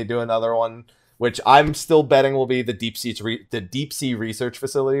when they do another one, which I'm still betting will be the Deep Sea Research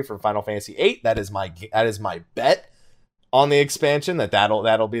Facility from Final Fantasy VIII. That is my bet on the expansion.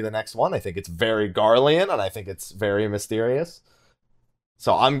 That'll be the next one. I think it's very Garlean, and I think it's very mysterious.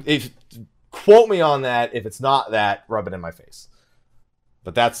 So quote me on that. If it's not that, rub it in my face.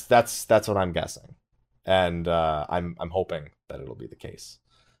 But that's what I'm guessing, and I'm hoping that it'll be the case.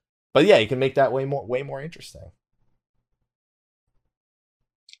 But yeah, you can make that way more interesting.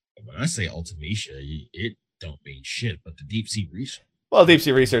 When I say Ultimecia, it don't mean shit, but the Deep Sea Research. Well, Deep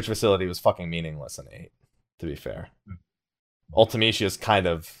Sea Research Facility was fucking meaningless in 8, to be fair. Ultimecia is kind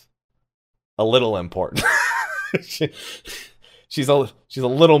of a little important. She's a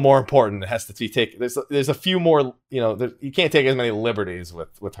little more important. It has to be taken. There's a few more, you know, you can't take as many liberties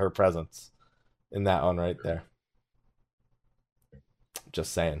with her presence in that one right there.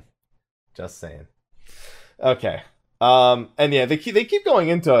 Just saying. Okay. And yeah, they keep going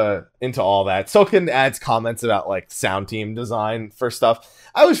into all that. Soken adds comments about like sound team design for stuff.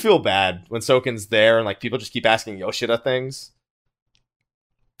 I always feel bad when Soken's there and like people just keep asking Yoshida things.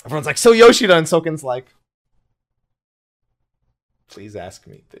 Everyone's like, so Yoshida, and Soken's like, please ask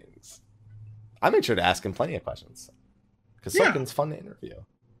me things. I made sure to ask him plenty of questions because Soken's fun to interview.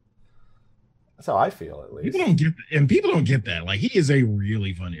 That's how I feel, at least. People don't get that. Like, he is a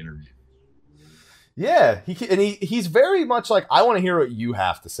really fun interview. Yeah, he's very much like, I want to hear what you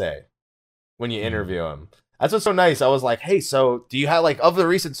have to say when you interview him. That's what's so nice. I was like, hey, so do you have, like, of the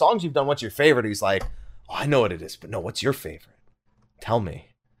recent songs you've done, what's your favorite? He's like, oh, I know what it is, but no, what's your favorite? Tell me.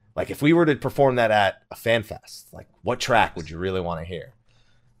 Like, if we were to perform that at a fan fest, like, what track would you really want to hear?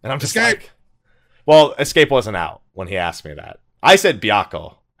 And I'm just like, well, Escape wasn't out when he asked me that. I said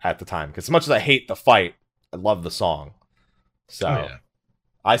Biako at the time, because as much as I hate the fight, I love the song. So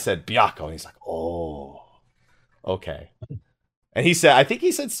I said Biako, and he's like, oh, okay. And he said, I think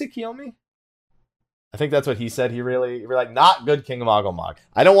he said Tsukiyomi. I think that's what he said. He really like, not good King of Agumag.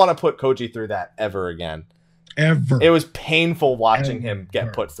 I don't want to put Koji through that ever again. Ever. It was painful watching him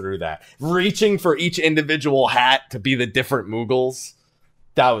get put through that. Reaching for each individual hat to be the different Mughals.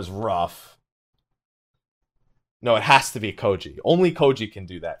 That was rough. No, it has to be Koji. Only Koji can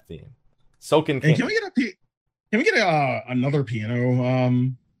do that theme. Soken can't. Can we get another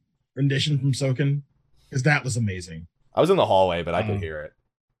piano rendition from Soken? Because that was amazing. I was in the hallway, but I could hear it.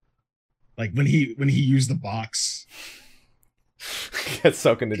 Like when he used the box. Get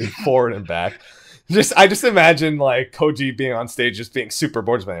Soken to do forward and back. I just imagine like Koji being on stage, just being super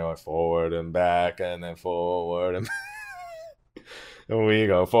bored, just being forward and back, and then forward and and we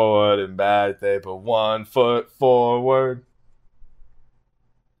go forward and back. They put 1 foot forward.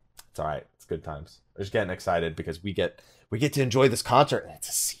 It's all right. It's good times. We're just getting excited because we get to enjoy this concert, and it's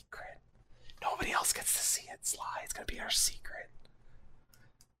a secret. Nobody else gets to see it. Sly, it's gonna be our secret.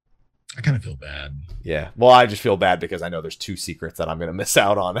 I kind of feel bad. Yeah. Well, I just feel bad because I know there's 2 secrets that I'm gonna miss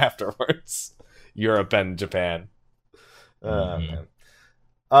out on afterwards. Europe and Japan. Man.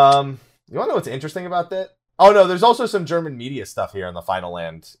 You want to know what's interesting about that? Oh no, there's also some German media stuff here in the Final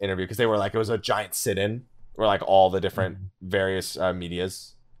Land interview, because they were like, it was a giant sit-in where like all the different various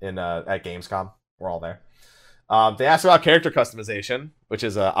medias in at Gamescom were all there. They asked about character customization, which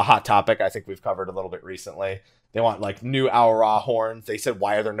is a hot topic I think we've covered a little bit recently. They want like new Aura horns. They said,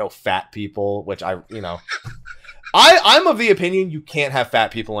 why are there no fat people? Which I'm of the opinion you can't have fat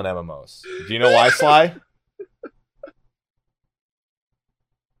people in MMOs. Do you know why, Sly?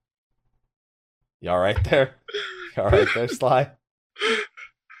 You all right there? You all right there, Sly?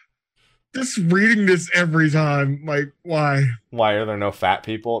 Just reading this every time, like, why? Why are there no fat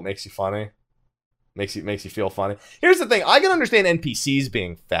people? It makes you funny. Makes you feel funny. Here's the thing. I can understand NPCs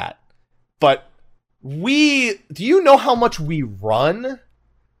being fat, but do you know how much we run?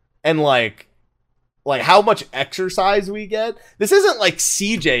 And like how much exercise we get? This isn't like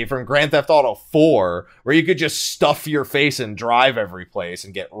CJ from Grand Theft Auto 4, where you could just stuff your face and drive every place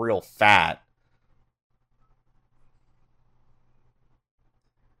and get real fat.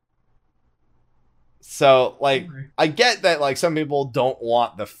 So, like, I get that, like, some people don't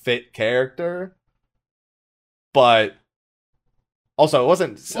want the fit character, but also, it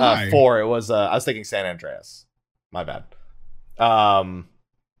wasn't 4, it was, I was thinking San Andreas. My bad.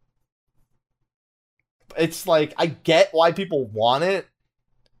 It's like, I get why people want it,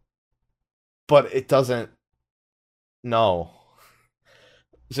 but it doesn't. No.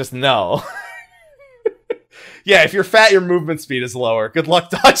 It's just no. Yeah, if you're fat, your movement speed is lower. Good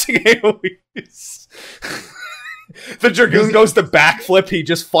luck dodging AoEs. The Dragoon goes to backflip, he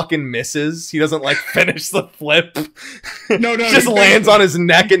just fucking misses. He doesn't, like, finish the flip. No, he just lands on his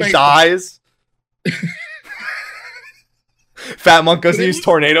neck and dies. Fat Monk goes to use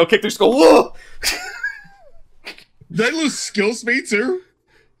Tornado Kick, they just go, whoa! Did I lose skill speed too?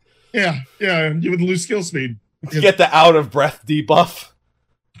 Yeah, you would lose skill speed. You get the out of breath debuff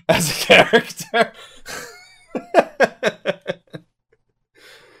as a character.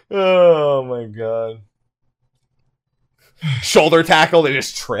 Oh my god. Shoulder tackle, they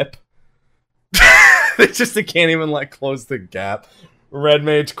just trip. They can't even like close the gap. Red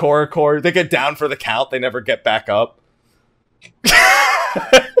Mage, Core, they get down for the count, they never get back up.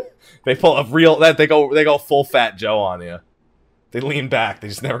 They pull a real they go full Fat Joe on you. They lean back, they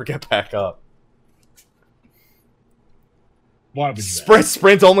just never get back up. Why would you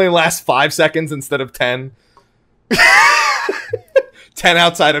sprint only lasts 5 seconds instead of 10. 10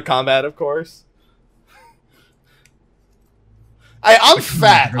 outside of combat, of course. I'm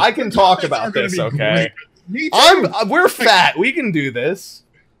fat. I can talk about this, okay? We're fat. We can do this.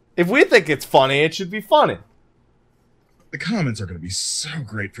 If we think it's funny, it should be funny. The comments are going to be so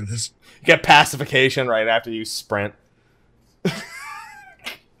great for this. You get pacification right after you sprint.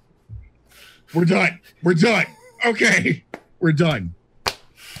 We're done. Okay. We're done.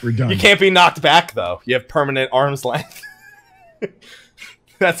 You can't be knocked back, though. You have permanent arm's length.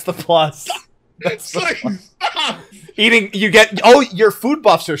 That's the plus. That's the plus. Eating, your food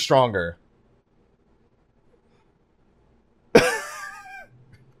buffs are stronger.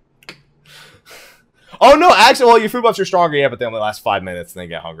 Oh no, actually, well, your food buffs are stronger, yeah, but they only last 5 minutes and they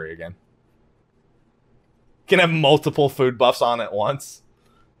get hungry again. You can have multiple food buffs on at once.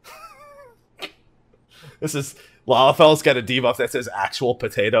 This is Lalafell's got a debuff that says actual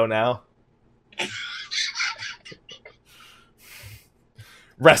potato now.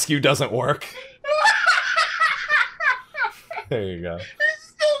 Rescue doesn't work. There you go. He's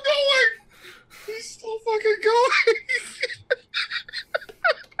still going. He's still fucking going.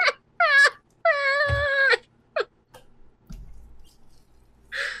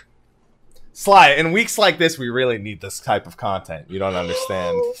 Sly, in weeks like this, we really need this type of content. You don't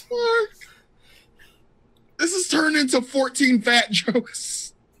understand. Oh, fuck. This has turned into 14 fat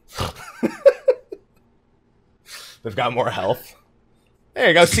jokes. They've got more health. There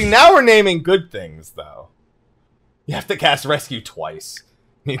you go. See, now we're naming good things, though. You have to cast Rescue twice.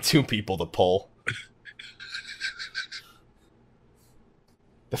 You need 2 people to pull.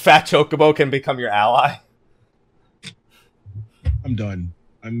 The fat chocobo can become your ally. I'm done.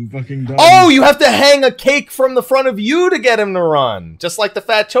 I'm fucking done. Oh, you have to hang a cake from the front of you to get him to run. Just like the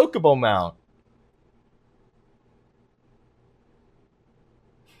fat chocobo mount.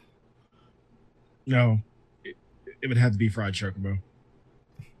 No. It would have to be fried chocobo.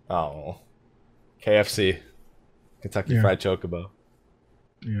 Oh. KFC. Kentucky Fried Chocobo.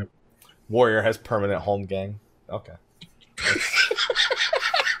 Yep. Warrior has permanent home gang. Okay.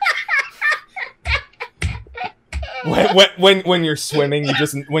 When you're swimming,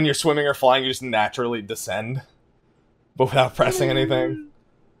 when you're swimming or flying, you just naturally descend, but without pressing anything.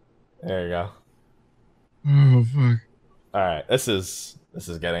 There you go. Oh fuck. All right, this is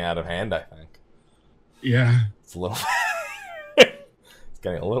getting out of hand. I think. Yeah. It's a little. It's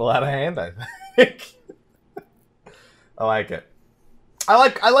getting a little out of hand. I think. I like it. I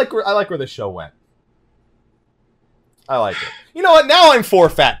like where the show went. I like it. You know what? Now I'm for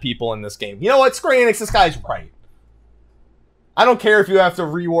fat people in this game. You know what? Square Enix, this guy's right. I don't care if you have to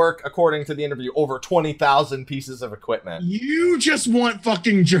rework, according to the interview, over 20,000 pieces of equipment. You just want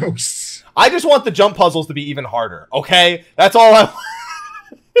fucking jokes. I just want the jump puzzles to be even harder, okay? That's all I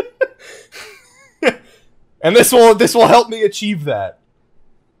want. And this will help me achieve that.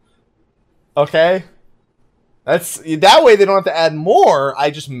 Okay? That way they don't have to add more. I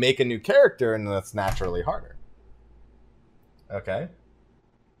just make a new character and that's naturally harder. Okay?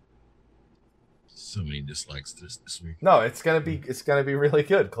 So many dislikes this week. No, it's gonna be really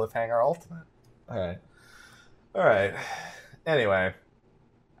good. Cliffhanger Ultimate. Alright. Anyway.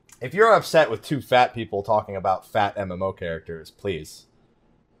 If you're upset with 2 fat people talking about fat MMO characters, please.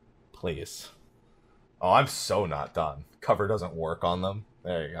 Please. Oh, I'm so not done. Cover doesn't work on them.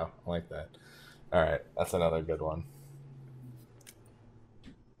 There you go. I like that. Alright, that's another good one.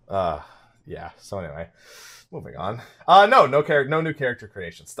 Yeah, so anyway. Moving on. No new character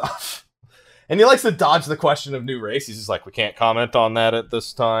creation stuff. And he likes to dodge the question of new race. He's just like, we can't comment on that at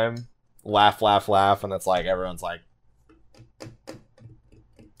this time. Laugh, laugh, laugh. And it's like, everyone's like,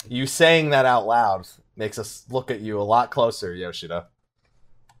 you saying that out loud makes us look at you a lot closer, Yoshida.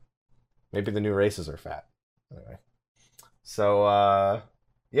 Maybe the new races are fat. Anyway. So,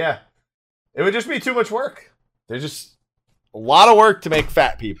 yeah. It would just be too much work. There's just a lot of work to make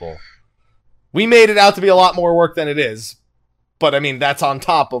fat people. We made it out to be a lot more work than it is. But, I mean, that's on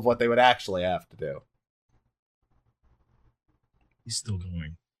top of what they would actually have to do. He's still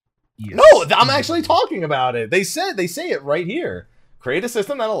going. Yes. No, I'm actually talking about it. They say it right here. Create a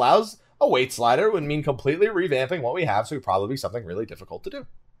system that allows a weight slider would mean completely revamping what we have, so it would probably be something really difficult to do.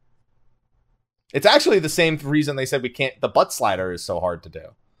 It's actually the same reason they said the butt slider is so hard to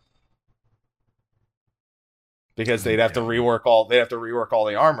do. Because they'd have to rework all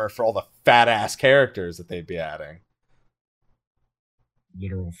the armor for all the fat ass characters that they'd be adding.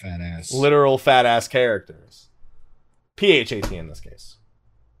 Literal fat ass characters. PHAT in this case.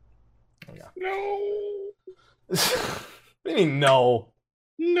 Oh, yeah. No. What do you mean no?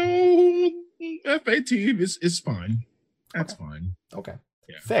 No. FAT is fine. That's fine. Okay.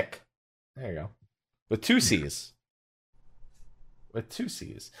 Yeah. Thick. There you go. With 2 C's. With 2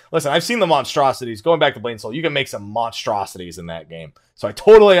 C's. Listen, I've seen the monstrosities. Going back to Blade and Soul, you can make some monstrosities in that game. So I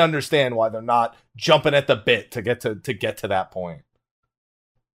totally understand why they're not jumping at the bit to get to that point.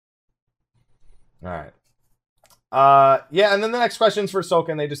 All right. Yeah, and then the next question's for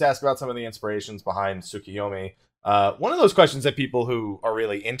Soken. They just ask about some of the inspirations behind Tsukiyomi. One of those questions that people who are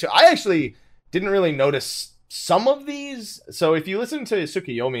really into... I actually didn't really notice some of these. So if you listen to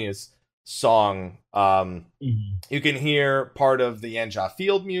Tsukiyomi's song, you can hear part of the Yanja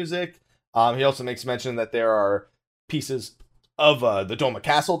Field music. He also makes mention that there are pieces of the Doma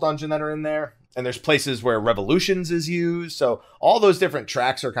Castle dungeon that are in there. And there's places where Revolutions is used. So all those different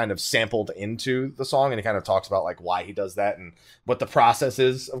tracks are kind of sampled into the song, and he kind of talks about like why he does that and what the process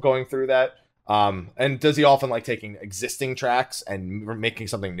is of going through that. And does he often like taking existing tracks and making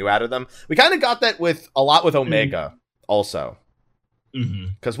something new out of them? We kind of got that with a lot with Omega also.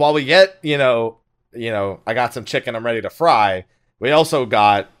 Because while we get, you know, I got some chicken I'm ready to fry, we also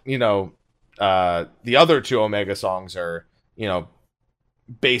got, you know, the other two Omega songs are, you know,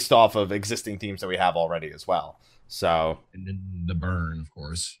 based off of existing themes that we have already as well. So, and then the burn, of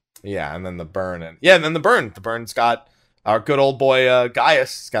course. Yeah, and then the burn, and then the burn. The burn's got our good old boy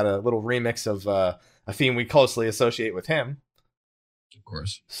Gaius. It's got a little remix of a theme we closely associate with him. Of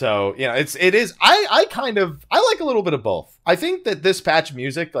course. So, you know, it is. I like a little bit of both. I think that this patch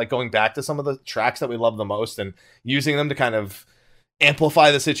music, like going back to some of the tracks that we love the most and using them to kind of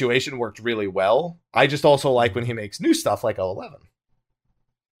amplify the situation, worked really well. I just also like when he makes new stuff like 011.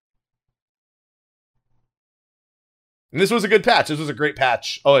 And this was a good patch. This was a great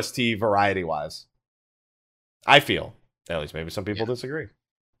patch, OST variety-wise. I feel. At least maybe some people disagree.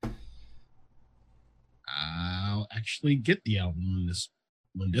 I'll actually get the album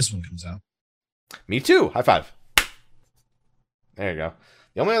when this one comes out. Me too. High five. There you go.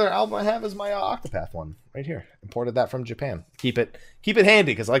 The only other album I have is my Octopath one right here. Imported that from Japan. Keep it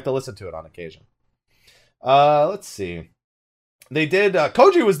handy because I like to listen to it on occasion. Let's see. They did.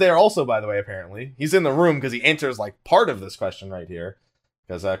 Koji was there also, by the way. Apparently, he's in the room because he enters like part of this question right here.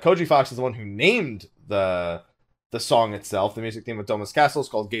 Because Koji Fox is the one who named the song itself. The music theme of Doma's Castle is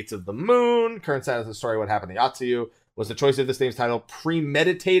called Gates of the Moon. Current status of the story: what happened to Yatsuyu? Was the choice of this name's title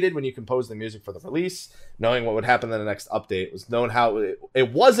premeditated when you composed the music for the release? Knowing what would happen in the next update, was known how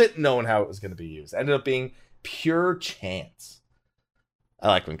it wasn't known how it was going to be used. It ended up being pure chance. I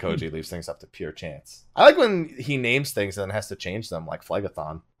like when Koji leaves things up to pure chance. I like when he names things and then has to change them, like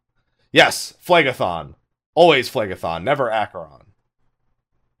Phlegathon. Yes, Phlegathon. Always Phlegathon, never Acheron.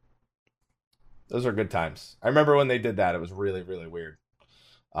 Those are good times. I remember when they did that. It was really, really weird.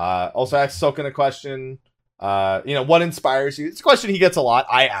 Also asked Soken a question. You know, what inspires you? It's a question he gets a lot.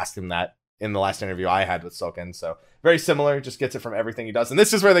 I asked him that in the last interview I had with Soken. So very similar. Just gets it from everything he does. And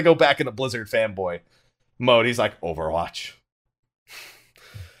this is where they go back into Blizzard fanboy mode. He's like, Overwatch.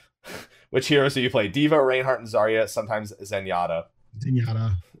 Which heroes do you play? Diva, Reinhardt, and Zarya. Sometimes Zenyatta.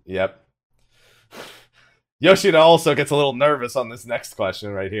 Yep. Yoshida also gets a little nervous on this next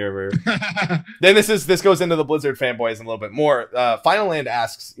question right here. Then this goes into the Blizzard fanboys a little bit more. Final Land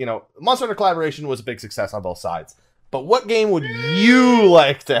asks, you know, Monster Hunter collaboration was a big success on both sides, but what game would you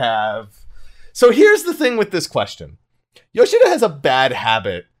like to have? So here's the thing with this question. Yoshida has a bad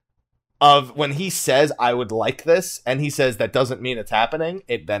habit of when he says, I would like this, and he says that doesn't mean it's happening,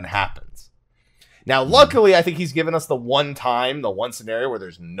 it then happens. Now, luckily, I think he's given us the one scenario where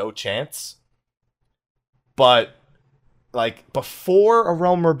there's no chance. But, like, before A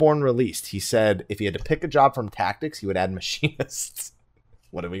Realm Reborn released, he said if he had to pick a job from Tactics, he would add Machinists.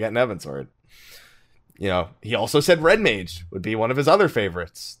 What did we get in Evansword? You know, he also said Red Mage would be one of his other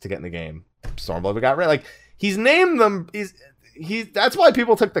favorites to get in the game. Stormblood got red. Like, he's named them. That's why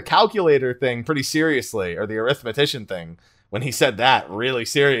people took the calculator thing pretty seriously, or the arithmetician thing, when he said that really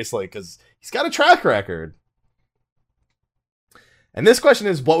seriously, because he's got a track record. And this question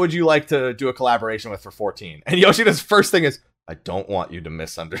is, what would you like to do a collaboration with for 14? And Yoshida's first thing is, I don't want you to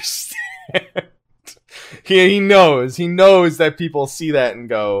misunderstand. He knows that people see that and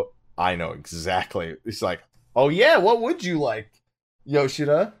go, I know exactly. He's like, oh yeah, what would you like,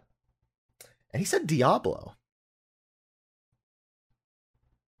 Yoshida? And he said Diablo.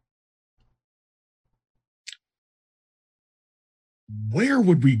 Where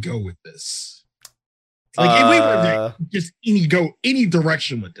would we go with this? Like, if we were to just go any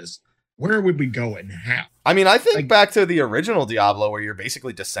direction with this, where would we go and how? I mean, I think back to the original Diablo where you're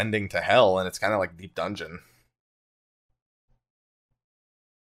basically descending to hell and it's kind of like Deep Dungeon.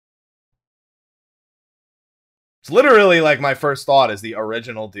 It's literally like my first thought is the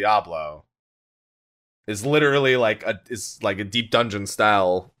original Diablo is literally like a Deep Dungeon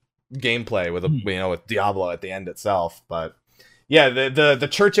style gameplay with with Diablo at the end itself. But yeah, the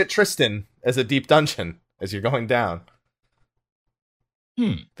church at Tristan as a Deep Dungeon as you're going down.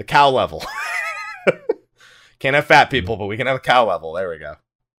 The cow level. Can't have fat people, but we can have a cow level. There we go.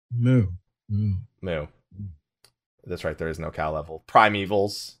 Moo. That's right. There is no cow level.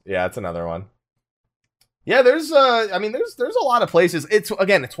 Primevals. Yeah, that's another one. Yeah, there's I mean, there's a lot of places. It's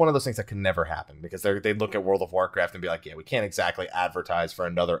one of those things that can never happen because they look at World of Warcraft and be like, yeah, we can't exactly advertise for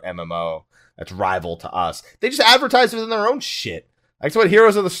another MMO that's rival to us. They just advertise within their own shit. That's what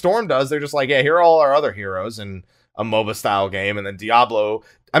Heroes of the Storm does. They're just like, yeah, here are all our other heroes, and a MOBA style game, and then Diablo.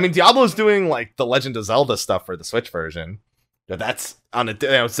 I mean, Diablo's doing like the Legend of Zelda stuff for the Switch version. But that's on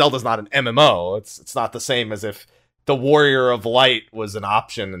a Zelda's not an MMO. It's not the same as if the Warrior of Light was an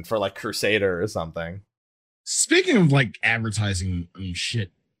option for like Crusader or something. Speaking of like advertising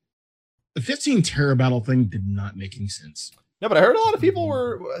shit, the 15 Terabattle thing did not make any sense. No, but I heard a lot of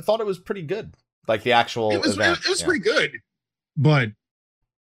people thought it was pretty good. Like the actual event. It was pretty good, but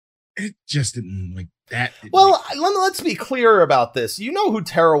it just didn't like that. Well, let's be clear about this. You know who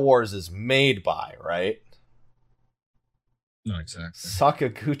Terra Wars is made by, right? Not exactly.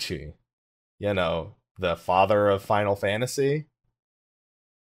 Sakaguchi. You know, the father of Final Fantasy.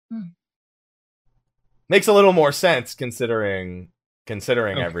 Makes a little more sense considering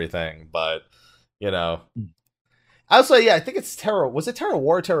everything, but you know. Also, yeah, I think it's Terra. Was it Terra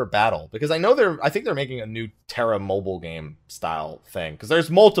War or Terra Battle? Because I think they're making a new Terra mobile game style thing. Because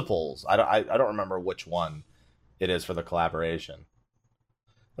there's multiples. I don't remember which one it is for the collaboration.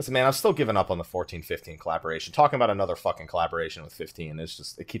 Listen, man, I'm still giving up on the 14-15 collaboration. Talking about another fucking collaboration with 15 is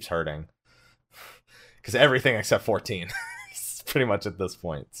just, it keeps hurting. Because everything except 14 is pretty much at this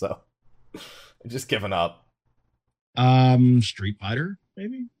point. So I'm just giving up. Street Fighter,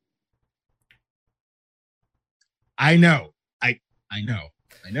 maybe. I know. I know.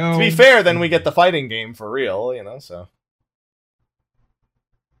 To be fair, then we get the fighting game for real, you know, so.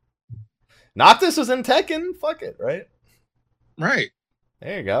 Noctis was in Tekken. Fuck it, right? Right.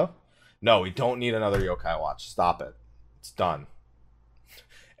 There you go. No, we don't need another Yokai Watch. Stop it. It's done.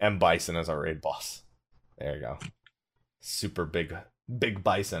 M. Bison as our raid boss. There you go. Super big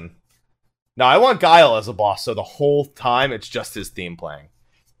Bison. No, I want Guile as a boss, so the whole time it's just his theme playing.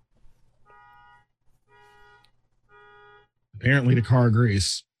 Apparently the car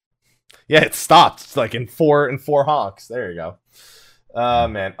agrees. Yeah, it stopped. It's like in four honks. There you go.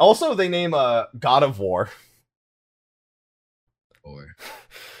 Man. Also, they name God of War. Boy.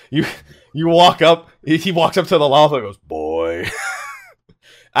 You walk up, he walks up to the lava and goes, boy.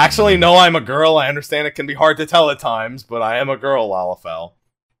 Actually, no, I'm a girl. I understand it can be hard to tell at times, but I am a girl, Lalafell.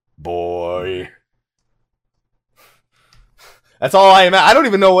 Boy. That's all I am. I don't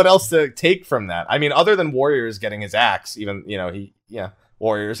even know what else to take from that. I mean, other than Warriors getting his axe, even, you know,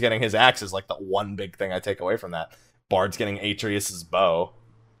 Warriors getting his axe is like the one big thing I take away from that. Bard's getting Atreus' bow.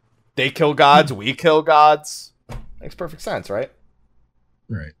 They kill gods, we kill gods. Makes perfect sense, right?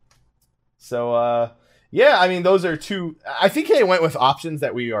 Right. So, yeah, I mean, those are two. I think they went with options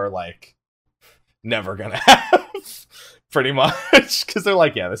that we are, like, never gonna have. Pretty much. Because they're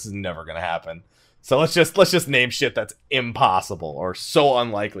like, yeah, this is never gonna happen. So let's just name shit that's impossible or so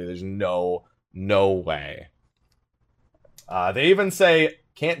unlikely. There's no way. They even say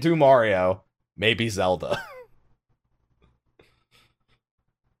can't do Mario, maybe Zelda.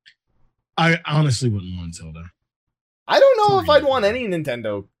 I honestly wouldn't want Zelda. I don't know if I'd want any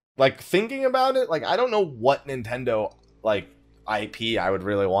Nintendo. Like thinking about it, like I don't know what Nintendo like IP I would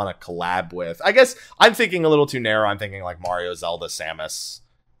really want to collab with. I guess I'm thinking a little too narrow. I'm thinking like Mario, Zelda, Samus.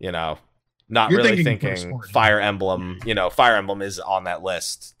 You know. Not You're really thinking Fire Emblem. You know, Fire Emblem is on that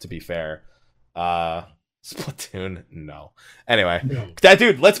list, to be fair. Splatoon, no. Anyway, that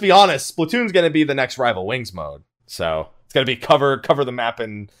dude, let's be honest. Splatoon's going to be the next Rival Wings mode. So it's going to be cover the map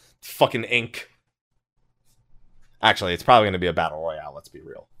in fucking ink. Actually, it's probably going to be a Battle Royale, let's be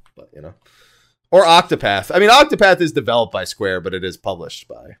real. But, you know. Or Octopath. I mean, Octopath is developed by Square, but it is published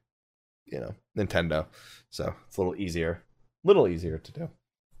by, you know, Nintendo. So it's a little easier to do.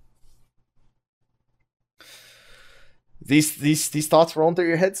 These thoughts rolling through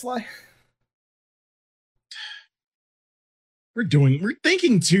your head, Sly? We're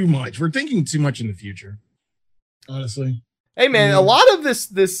thinking too much. We're thinking too much in the future. Honestly. Hey man, a lot of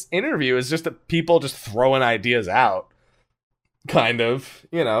this interview is just people just throwing ideas out. Kind of,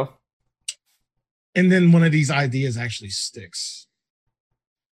 you know. And then one of these ideas actually sticks.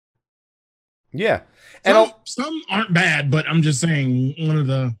 Yeah. Some aren't bad, but I'm just saying one of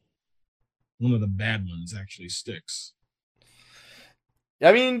the bad ones actually sticks.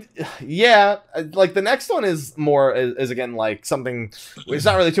 I mean, yeah, like the next one is more is again like something. It's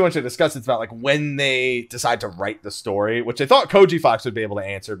not really too much to discuss. It's about like when they decide to write the story, which I thought Koji Fox would be able to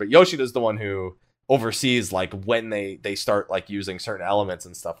answer, but Yoshida's the one who oversees like when they start like using certain elements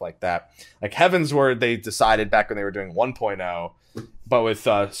and stuff like that. Like Heavensward, they decided back when they were doing 1.0, but with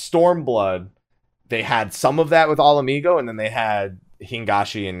Stormblood, they had some of that with All Amigo, and then they had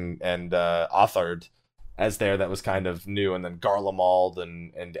Hingashi and Othard as there that was kind of new, and then Garlemald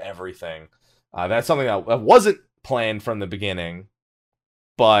and everything. That's something that wasn't planned from the beginning,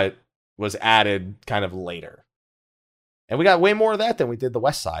 but was added kind of later. And we got way more of that than we did the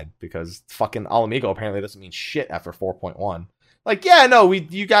West Side because fucking Alamigo apparently doesn't mean shit after 4.1. Like, yeah, no,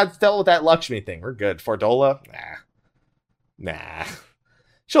 you guys dealt with that Lakshmi thing. We're good. Fordola? Nah.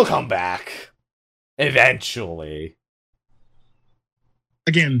 She'll come back. Eventually.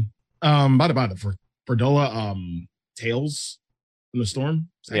 Again, about it for Fordola, Tales in the Storm.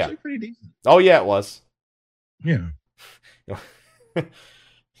 It's actually pretty decent. Oh, yeah, it was. Yeah.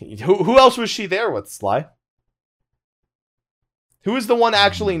 Who else was she there with, Sly? Who is the one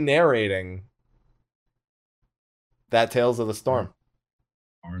actually narrating that Tales of the Storm?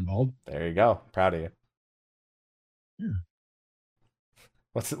 Arnvald. There you go. Proud of you. Yeah.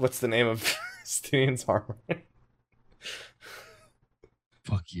 What's the name of Steen's armor?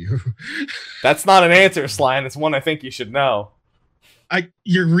 Fuck you. That's not an answer, Sly, and it's one I think you should know.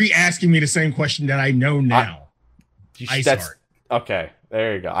 You're re-asking me the same question that I know now. Okay,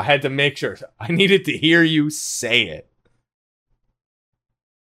 there you go. I had to make sure. I needed to hear you say it.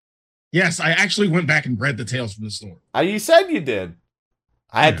 Yes, I actually went back and read the Tales from the Storm. You said you did.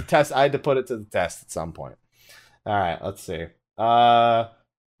 I had to test. I had to put it to the test at some point. All right, let's see.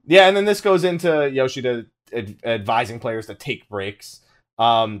 Yeah, and then this goes into Yoshida advising players to take breaks.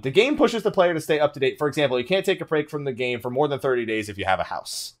 The game pushes the player to stay up to date. For example, you can't take a break from the game for more than 30 days if you have a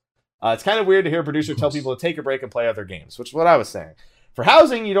house. It's kind of weird to hear a producer tell people to take a break and play other games, which is what I was saying. For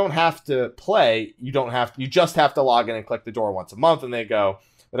housing, you don't have to play. You just have to log in and click the door once a month, and they go,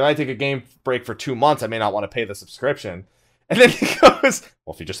 but if I take a game break for 2 months, I may not want to pay the subscription. And then he goes,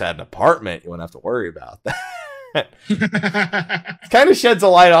 well, if you just had an apartment, you wouldn't have to worry about that. It kind of sheds a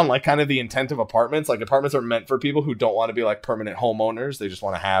light on like kind of the intent of apartments. Like apartments are meant for people who don't want to be like permanent homeowners. They just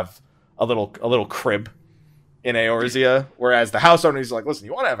want to have a little crib in Eorzea. Whereas the house owners are like, listen,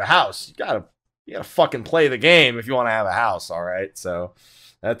 you want to have a house, you gotta fucking play the game if you want to have a house. All right. So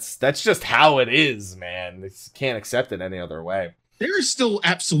that's just how it is, man. You can't accept it any other way. There is still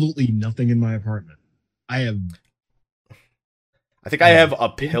absolutely nothing in my apartment. I think I have a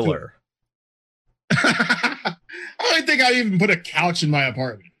pillar. I don't think I even put a couch in my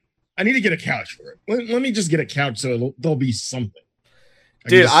apartment. I need to get a couch for it. Let me just get a couch so there'll be something.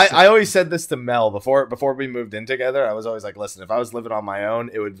 Dude, I always said this to Mel before we moved in together. I was always like, listen, if I was living on my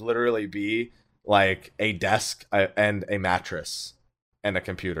own, it would literally be like a desk and a mattress and a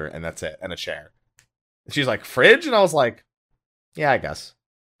computer, and that's it, and a chair. And she's like, fridge? And I was like, yeah, I guess.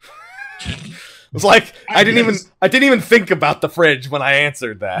 It was like I didn't even think about the fridge when I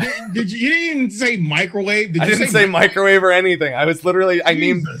answered that. You didn't even say microwave? I didn't say microwave or anything. I was literally I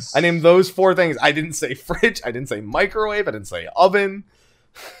named those 4 things. I didn't say fridge, I didn't say microwave, I didn't say oven.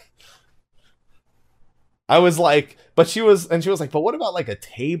 I was like, but she was like, but what about like a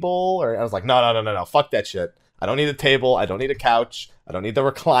table? Or I was like, no, fuck that shit. I don't need a table, I don't need a couch, I don't need the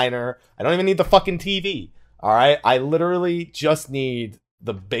recliner, I don't even need the fucking TV. All right, I literally just need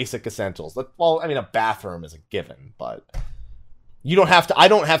the basic essentials. Well, I mean, a bathroom is a given, but I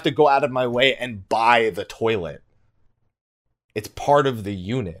don't have to go out of my way and buy the toilet. It's part of the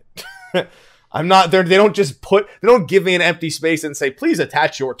unit. I'm not there. They don't give me an empty space and say, please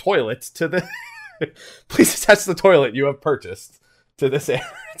attach your toilet to the, please attach the toilet you have purchased to this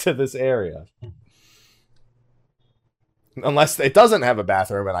area. Unless it doesn't have a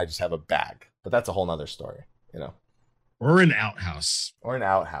bathroom and I just have a bag, but that's a whole nother story, Or an outhouse.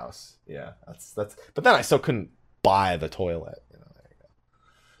 Yeah, that's. But then I still couldn't buy the toilet. There you go.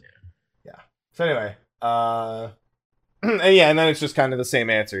 Yeah. So anyway, and then it's just kind of the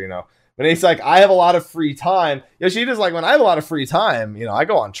same answer, But it's like I have a lot of free time. Yoshida's like, when I have a lot of free time, I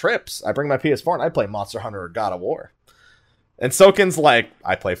go on trips. I bring my PS4 and I play Monster Hunter or God of War. And Soken's like,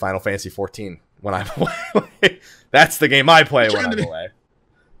 I play Final Fantasy 14 when I'm away. That's the game I play when I'm away.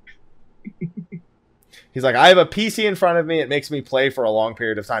 He's like, I have a PC in front of me. It makes me play for a long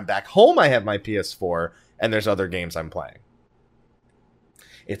period of time. Back home, I have my PS4, and there's other games I'm playing.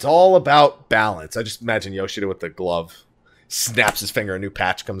 It's all about balance. I just imagine Yoshida with the glove. Snaps his finger, a new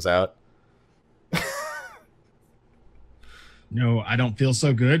patch comes out. No, I don't feel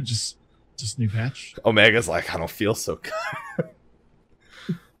so good. Just new patch. Omega's like, I don't feel so good.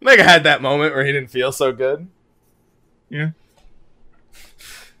 Omega had that moment where he didn't feel so good. Yeah.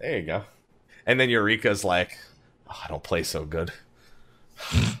 There you go. And then Eureka's like, oh, I don't play so good.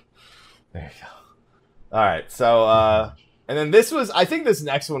 There you go. All right. So, and then I think this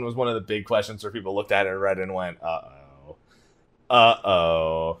next one was one of the big questions where people looked at it and read it and went,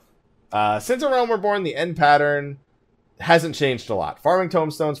 since A Realm Reborn, the end pattern hasn't changed a lot. Farming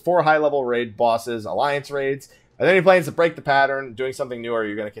tomestones, 4 high-level raid bosses, alliance raids. Are there any plans to break the pattern, doing something new, or are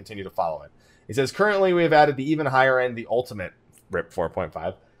you going to continue to follow it? He says, currently we have added the even higher end, the ultimate RIP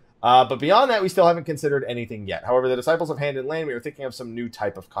 4.5. But beyond that, we still haven't considered anything yet. However, the Disciples of Hand in Lane, we are thinking of some new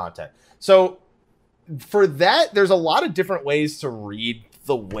type of content. So for that, there's a lot of different ways to read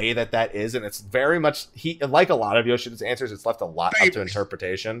the way that is, and it's very much, like a lot of Yoshida's answers, it's left a lot up to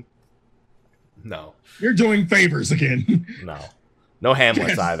interpretation. No. You're doing favors again. No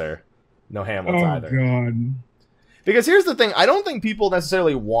Hamlets either. No Hamlets either. Oh, God. Because here's the thing. I don't think people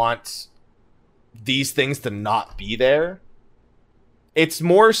necessarily want these things to not be there. It's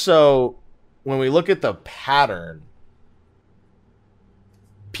more so when we look at the pattern,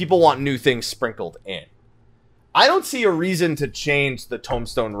 people want new things sprinkled in. I don't see a reason to change the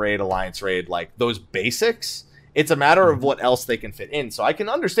Tombstone Raid, Alliance Raid, like those basics. It's a matter of what else they can fit in. So I can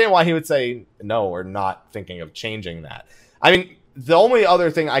understand why he would say no, we're not thinking of changing that. I mean, the only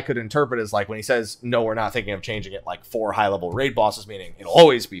other thing I could interpret is like when he says, no, we're not thinking of changing it, like 4 high-level raid bosses, meaning it'll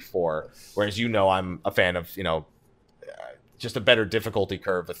always be 4. Whereas, I'm a fan of, just a better difficulty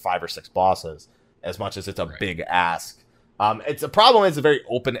curve with 5 or 6 bosses, as much as it's a big ask. It's a problem. It's a very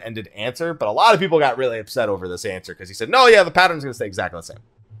open-ended answer, but a lot of people got really upset over this answer because he said, no, yeah, the pattern's going to stay exactly the same.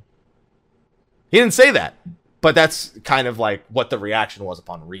 He didn't say that, but that's kind of like what the reaction was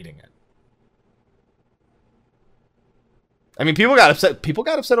upon reading it. I mean, people got upset. People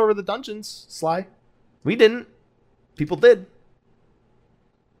got upset over the dungeons, Sly. We didn't. People did.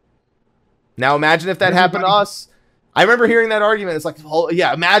 Now imagine if that happened to us. I remember hearing that argument. It's like, oh,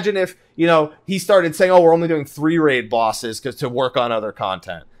 yeah, imagine if, he started saying, oh, we're only doing 3 raid bosses to work on other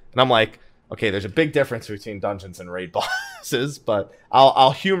content. And I'm like, okay, there's a big difference between dungeons and raid bosses, but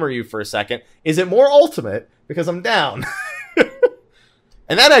I'll humor you for a second. Is it more ultimate? Because I'm down.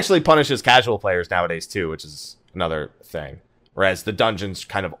 And that actually punishes casual players nowadays too, which is another thing. Whereas the dungeons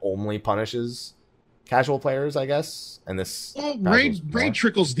kind of only punishes casual players, I guess. And this raid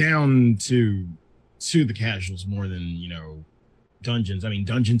trickles down to the casuals more than, dungeons. I mean,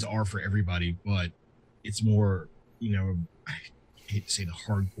 dungeons are for everybody, but it's more, I hate to say the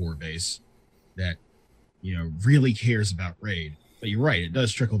hardcore base that, really cares about raid. But you're right, it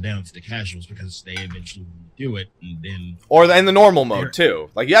does trickle down to the casuals because they eventually do it, and then in the normal mode too.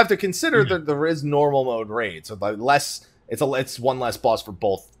 Like you have to consider that there is normal mode raid, so the less it's one less boss for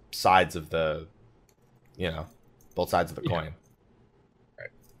both sides of the, both sides of the coin. Right.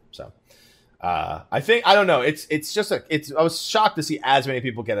 So, I don't know. I was shocked to see as many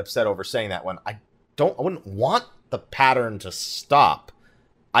people get upset over saying that when I wouldn't want the pattern to stop.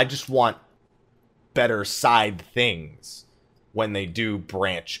 I just want better side things when they do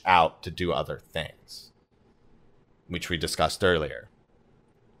branch out to do other things, which we discussed earlier.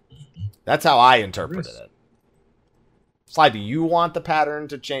 That's how I interpreted it. Sly, do you want the pattern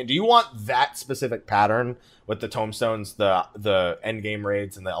to change? Do you want that specific pattern with the tombstones, the endgame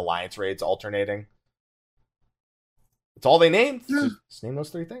raids, and the alliance raids alternating? It's all they named. Yeah. Just name those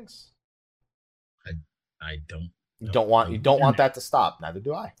 3 things. I don't. You don't want that to stop. Neither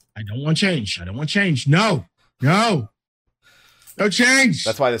do I. I don't want change. No change.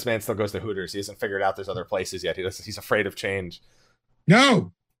 That's why this man still goes to Hooters. He hasn't figured out there's other places yet. He's afraid of change.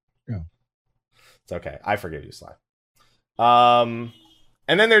 No. It's okay. I forgive you, Sly. And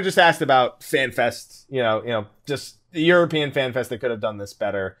then they're just asked about FanFest, just the European FanFest. They could have done this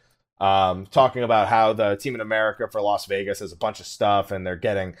better. Talking about how the Team in America for Las Vegas has a bunch of stuff and they're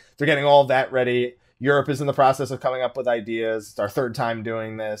getting all of that ready. Europe is in the process of coming up with ideas. It's our 3rd time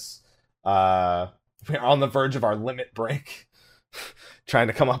doing this. We're on the verge of our limit break, trying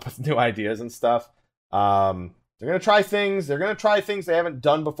to come up with new ideas and stuff. They're going to try things. They're going to try things they haven't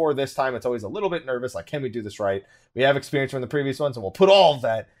done before this time. It's always a little bit nervous. Like, can we do this right? We have experience from the previous ones, and we'll put all of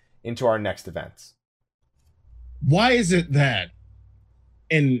that into our next events. Why is it that,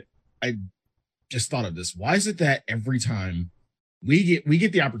 and I just thought of this, why is it that every time we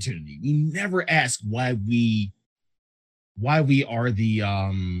get the opportunity, we never ask why we are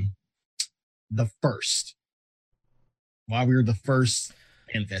the first? Why we are the first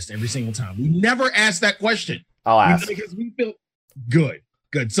FanFest every single time? We never ask that question. I'll ask because we feel good.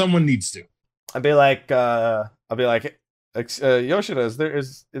 Someone needs to. I'd be like, Yoshida, is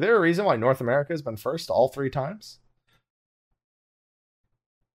there a reason why North America has been first all 3 times?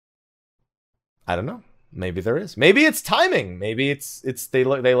 I don't know. Maybe there is. Maybe it's timing. Maybe it's they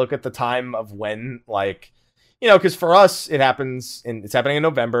look at the time of when, like, because for us it's happening in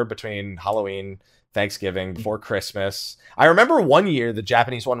November between Halloween, Thanksgiving, before Christmas. I remember one year the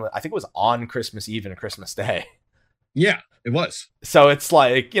Japanese one, I think it was on Christmas Eve and Christmas Day. Yeah, it was. So it's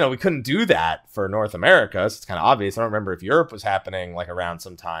like, we couldn't do that for North America. So it's kind of obvious. I don't remember if Europe was happening like around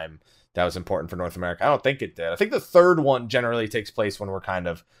some time that was important for North America. I don't think it did. I think the 3rd one generally takes place when we're kind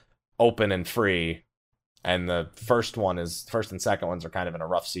of open and free. and the first and second ones are kind of in a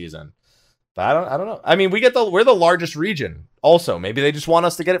rough season. But I don't know. I mean, we're the largest region. Also, maybe they just want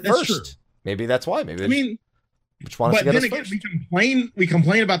us to get it first. True. Maybe that's why. Maybe just want us to get it first. We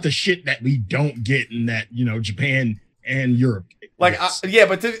complain about the shit that we don't get in that, you know, Japan and Europe. Like, yeah,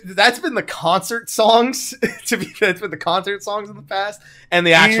 but that's been the concert songs. That's been the concert songs in the past, and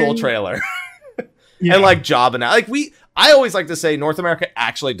the actual trailer, and like job announcement. Like I always like to say, North America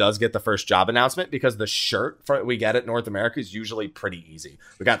actually does get the first job announcement because the shirt we get at North America is usually pretty easy.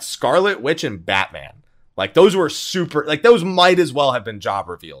 We got Scarlet Witch and Batman. Like those were super. Like those might as well have been job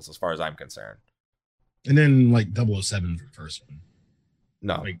reveals, as far as I'm concerned. And then like 007 for the first one.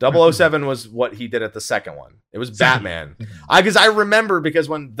 No, like, 007 was what he did at the second one. It was Batman. Because I remember, because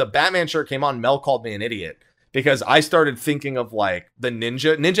when the Batman shirt came on, Mel called me an idiot because I started thinking of like the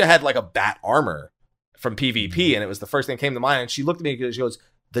Ninja. Ninja had like a bat armor from PvP, and it was the first thing that came to mind. And she looked at me and she goes,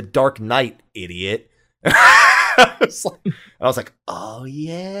 "The Dark Knight, idiot." I was like, oh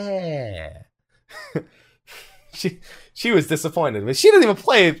yeah. She was disappointed, but she doesn't even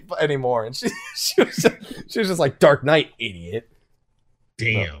play it anymore, and she was just like, Dark Knight, idiot.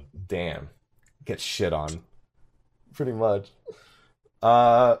 Damn. Get shit on. Pretty much.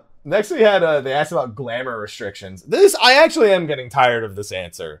 Next we had, they asked about glamour restrictions. I actually am getting tired of this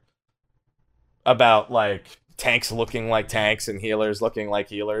answer. About, like, tanks looking like tanks and healers looking like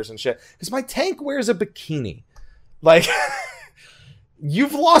healers and shit. Because my tank wears a bikini. Like,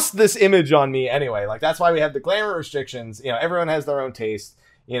 you've lost this image on me anyway. Like, that's why we have the glamour restrictions. You know, everyone has their own taste.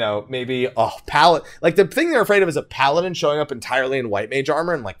 You know, maybe paladin. Like, the thing they're afraid of is a paladin showing up entirely in white mage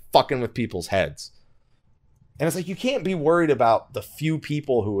armor and, like, fucking with people's heads. And it's like, you can't be worried about the few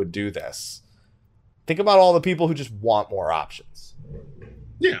people who would do this. Think about all the people who just want more options.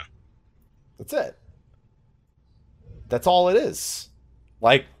 Yeah. That's it. That's all it is.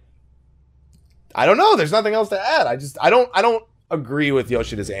 Like, I don't know. There's nothing else to add. I don't agree with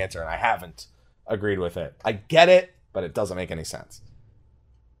Yoshida's answer, and I haven't agreed with it. I get it, but it doesn't make any sense.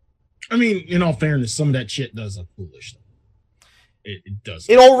 I mean, in all fairness, some of that shit does look foolish. It does.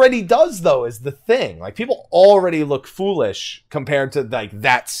 It already does, though, is the thing. Like, people already look foolish compared to, like,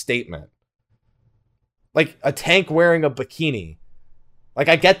 that statement. Like, a tank wearing a bikini. Like,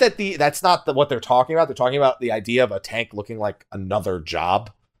 I get that that's not what they're talking about. They're talking about the idea of a tank looking like another job.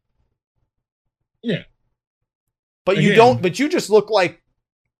 Yeah. But you don't, but you just look like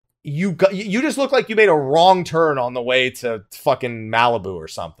you just look like you made a wrong turn on the way to fucking Malibu or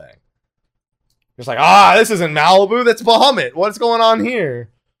something. It's like, this isn't Malibu, that's Bahamut. What's going on here?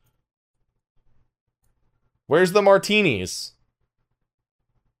 Where's the martinis?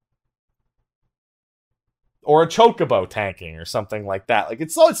 Or a chocobo tanking or something like that. Like,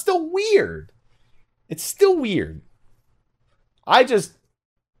 it's still weird. It's still weird. I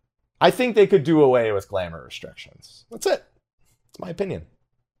think they could do away with glamour restrictions. That's it. It's my opinion.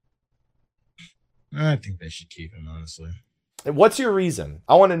 I think they should keep him, honestly. And what's your reason?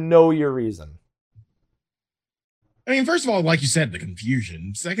 I want to know your reason. I mean, first of all, like you said, the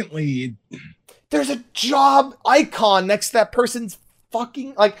confusion. Secondly, there's a job icon next to that person's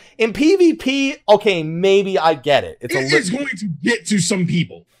fucking, like, in PvP, okay, maybe I get it. It's going to get to some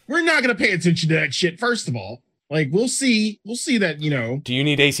people. We're not going to pay attention to that shit, first of all. Like, we'll see that, you know. Do you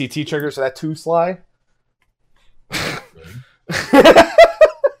need ACT triggers for that too, Sly?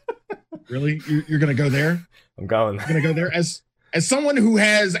 Really? You're going to go there? I'm going. You're going to go there? As someone who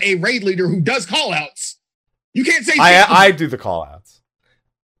has a raid leader who does call-outs, you can't say... I do the call-outs.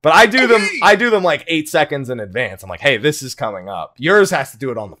 But I do them like 8 seconds in advance. I'm like, hey, this is coming up. Yours has to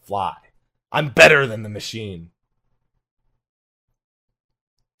do it on the fly. I'm better than the machine.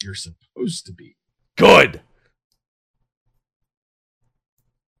 You're supposed to be. Good.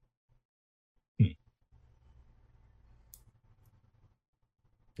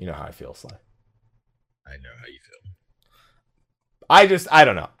 You know how I feel, Sly. I know how you feel. I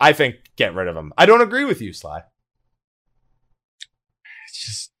don't know. I think get rid of him. I don't agree with you, Sly. It's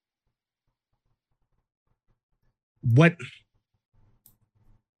just... What?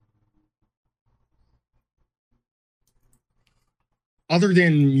 Other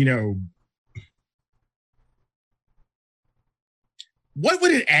than, you know... What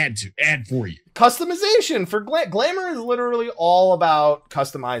would it add for you? Customization for Glamour is literally all about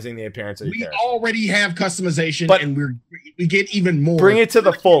customizing the appearance of your character. We already have customization, but and we get even more. Bring it to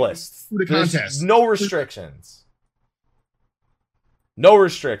the fullest. For the contest. No restrictions. No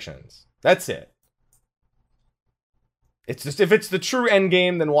restrictions. That's it. It's just, if it's the true end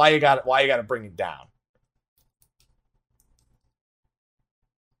game, then why you got to bring it down?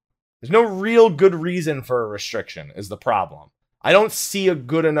 There's no real good reason for a restriction is the problem. I don't see a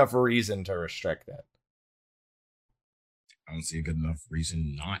good enough reason to restrict it. I don't see a good enough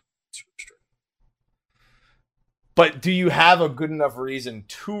reason not to restrict. But do you have a good enough reason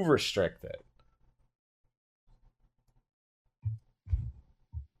to restrict it?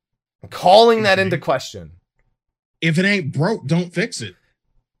 I'm calling that into question. If it ain't broke, don't fix it.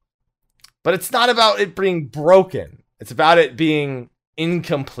 But it's not about it being broken. It's about it being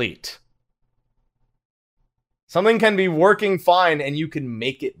incomplete. Something can be working fine and you can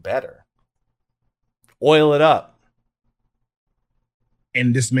make it better. Oil it up.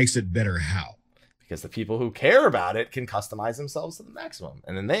 And this makes it better how? Because the people who care about it can customize themselves to the maximum.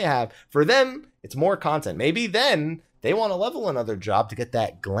 And then they have, for them, it's more content. Maybe then they want to level another job to get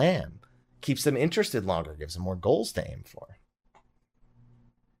that glam. Keeps them interested longer, gives them more goals to aim for.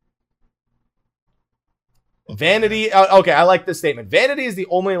 Vanity, okay, I like this statement. Vanity is the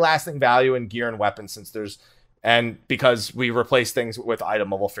only lasting value in gear and weapons because we replace things with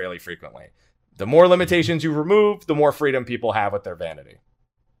itemable fairly frequently. The more limitations you remove, the more freedom people have with their vanity.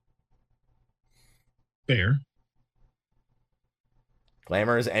 Fair.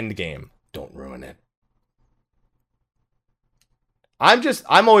 Glamour is endgame. Don't ruin it.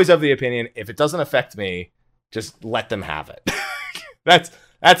 I'm always of the opinion, if it doesn't affect me, just let them have it.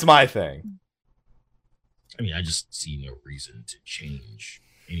 That's my thing. I mean, I just see no reason to change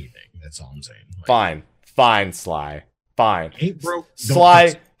anything. That's all I'm saying. Like, fine, Sly. Fine. Ain't broke.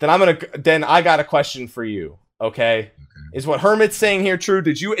 Sly, then I got a question for you. Okay? Is what Hermit's saying here true?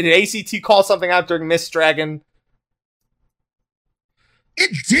 Did ACT call something out during Mist Dragon?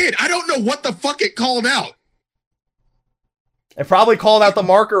 It did. I don't know what the fuck it called out. It probably called out the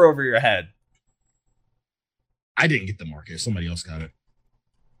marker over your head. I didn't get the marker. Somebody else got it.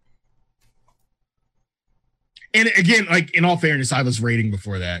 And again, like, in all fairness, I was rating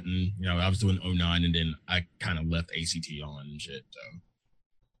before that, and I was doing 09, and then I kind of left ACT on and shit. So,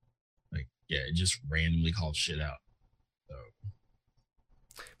 like, yeah, it just randomly called shit out. So,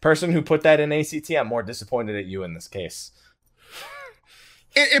 person who put that in ACT, I'm more disappointed at you in this case.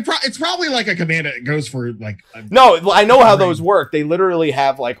 It's probably like a command that goes for like. No, I know how those work. They literally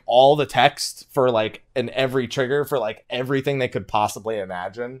have like all the text for like in every trigger for like everything they could possibly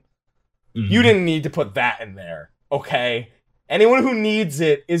imagine. Mm-hmm. You didn't need to put that in there, okay? Anyone who needs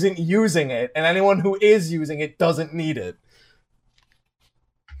it isn't using it, and anyone who is using it doesn't need it.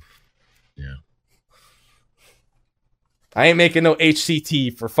 Yeah. I ain't making no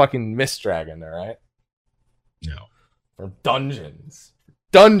HCT for fucking Mist Dragon, all right? No. For dungeons.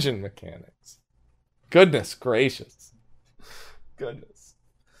 Dungeon mechanics. Goodness gracious. Goodness.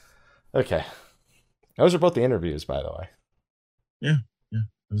 Okay. Those are both the interviews, by the way. Yeah.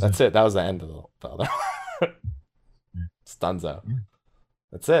 That's it. That was the end of the other. It's Dunzo. Yeah.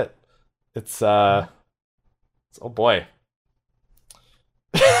 That's it. It's oh boy.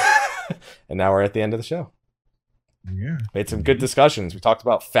 And now we're at the end of the show. Yeah. We had some good discussions. We talked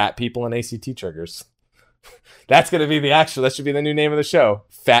about fat people and ACT triggers. That's going to be that should be the new name of the show.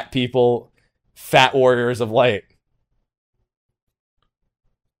 Fat people, fat warriors of light.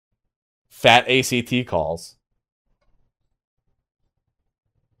 Fat ACT calls.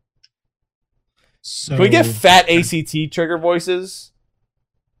 So, can we get fat ACT trigger voices?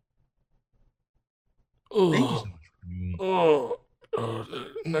 Oh,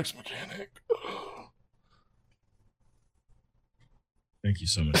 next mechanic. Thank you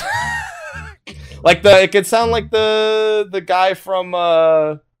so much. Like it could sound like the guy from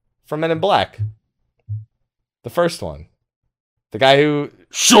Men in Black. The first one. The guy who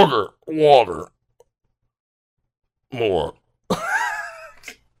sugar, water, more.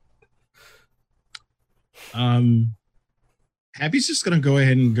 Happy's just gonna go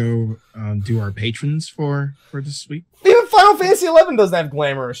ahead and go do our patrons for this week. Even Final Fantasy 11 doesn't have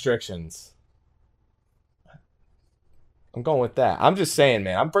glamour restrictions. I'm going with that. I'm just saying,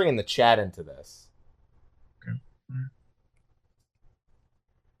 man. I'm bringing the chat into this. Okay.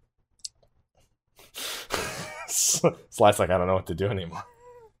 Slice like I don't know what to do anymore.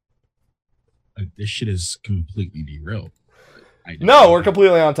 This shit is completely derailed. No, we're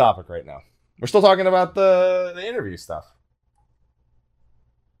completely on topic right now. We're still talking about the interview stuff.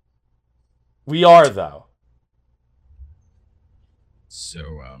 We are, though. So,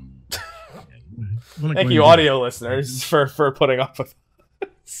 thank you, audio listeners, for putting up with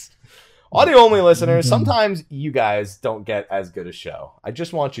us. Audio-only listeners, sometimes you guys don't get as good a show. I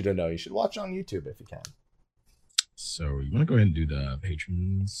just want you to know you should watch on YouTube if you can. So, you want to go ahead and do the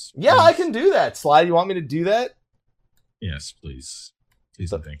patrons? Yeah, I can do that. Slide, you want me to do that? Yes, please.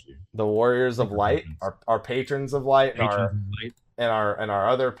 Please and thank you. The Warriors of Light, our patrons of light, and our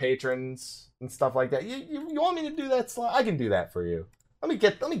other patrons and stuff like that. You want me to do that, Slide? I can do that for you. Let me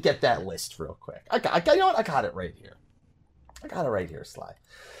get that list real quick. I got it right here. I got it right here, Sly.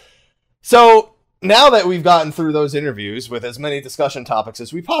 So now that we've gotten through those interviews with as many discussion topics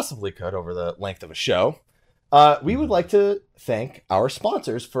as we possibly could over the length of a show, we would like to thank our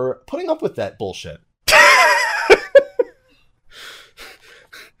sponsors for putting up with that bullshit.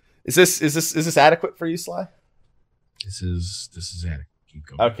 Is this adequate for you, Sly? This is adequate. Keep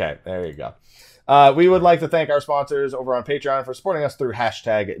going. Okay, there you go. We would like to thank our sponsors over on Patreon for supporting us through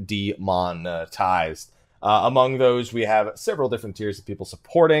hashtag demonetized. Among those, we have several different tiers of people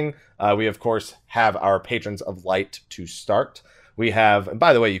supporting. We, of course, have our Patrons of Light to start. We have, and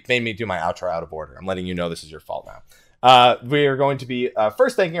by the way, you've made me do my outro out of order. I'm letting you know this is your fault now. We are going to be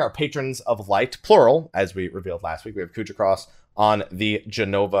first thanking our Patrons of Light, plural, as we revealed last week. We have Kuja Cross on the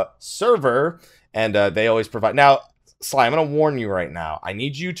Jenova server, and they always provide... Now, Sly, I'm going to warn you right now. I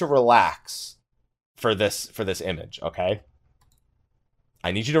need you to relax for this image, okay?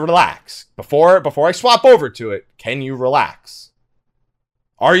 I need you to relax. Before I swap over to it, can you relax?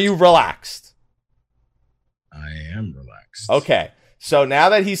 Are you relaxed? I am relaxed. Okay. So now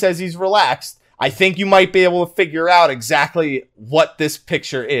that he says he's relaxed, I think you might be able to figure out exactly what this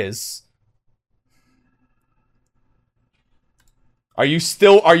picture is. Are you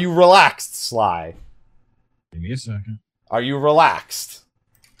relaxed, Sly? Give me a second. Are you relaxed?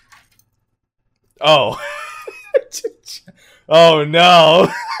 Oh. Oh no.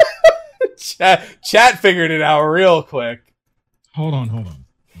 Chat figured it out real quick. Hold on.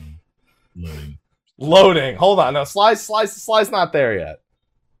 Loading. Hold on. No, Sly's not there yet.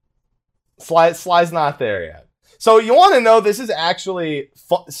 Sly's not there yet. So you want to know, this is actually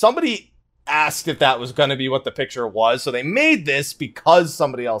somebody asked if that was going to be what the picture was, so they made this because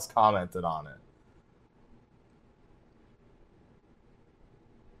somebody else commented on it.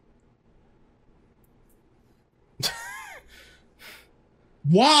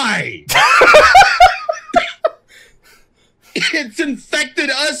 Why? It's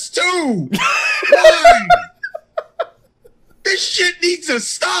infected us too. Why? This shit needs to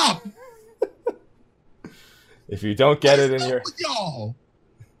stop. If you don't get it in your y'all.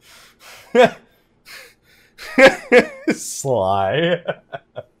 Sly.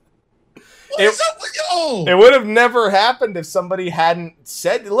 What's up with y'all? It would have never happened if somebody hadn't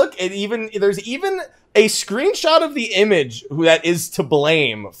said, look, there's even a screenshot of the image that is to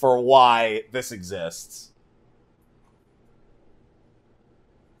blame for why this exists.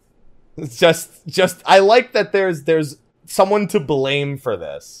 It's just I like that there's someone to blame for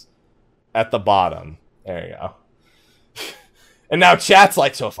this at the bottom. There you go. And now chat's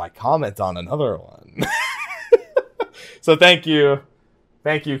like, so if I comment on another one. So thank you,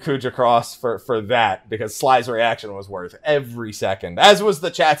 Kuja Cross, for that, because Sly's reaction was worth every second, as was the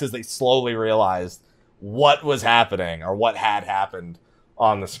chat's, as they slowly realized what was happening or what had happened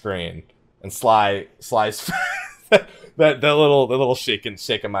on the screen. And Sly's the little shaking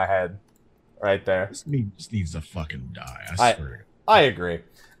my head right there. This needs to fucking die. I swear. I agree.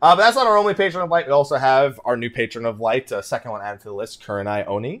 But that's not our only patron of light. We also have our new patron of light, second one added to the list, Kurenai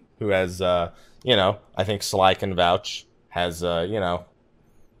Oni, who has, I think Sly can vouch, has, yeah.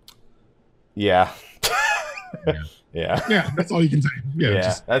 Yeah, that's all you can say.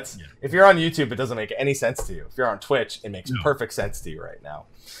 Yeah. If you're on YouTube, it doesn't make any sense to you. If you're on Twitch, it makes perfect sense to you right now.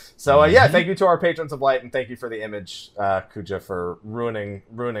 So, thank you to our patrons of light, and thank you for the image, Kuja, for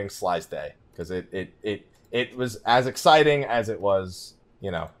ruining Sly's day, because it was as exciting as it was,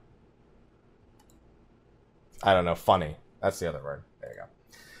 I don't know, funny. That's the other word. There you go.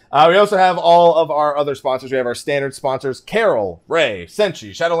 We also have all of our other sponsors. We have our standard sponsors: Carol, Ray,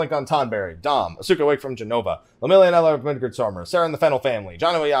 Senshi, Shadowlink on Tonberry, Dom, Asuka Wake from Jenova, Lamillion Ella of Midgard Stormer, Sarah and the Fennel Family,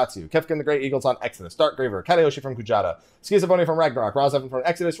 John Oyatsu, Kefkin the Great Eagles on Exodus, Dark Graver, Katayoshi from Kujata, Skizaboni from Ragnarok, Roz Evan from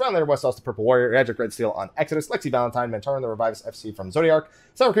Exodus, Roundlater West Lost the Purple Warrior, Edric Red Steel on Exodus, Lexi Valentine, Mentoran the Revives FC from Zodiark,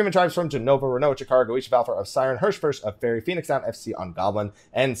 Sour Cream and Tribes from Jenova, Renault Chikar, Goichi Valfer of Siren, Hirschfirst of Fairy, Phoenix Down FC on Goblin,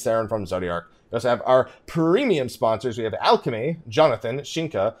 and Saren from Zodiark. We also have our premium sponsors. We have Alchemy, Jonathan,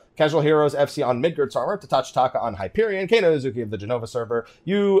 Shinka, Casual Heroes FC on Midgard Armor, Tatachi Taka on Hyperion, Kano Uzuki of the Jenova server,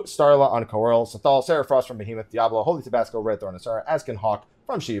 Yu, Starla on Coral, Sathal, Sarah Frost from Behemoth, Diablo, Holy Tabasco, Red Thorn Asara, Askin Hawk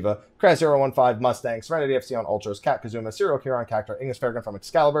from Shiva, Kraz015, Mustang, Serenity FC on Ultras, Kat Kazuma, Cyril Kiran, Cactor, Ingus Farragon from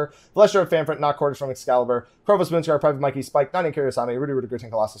Excalibur, Valestra of Fanfront, Knock Quarters from Excalibur, Corvus Moonscar, Private Mikey, Spike, Nani Kirisame, Rudy Rudiger,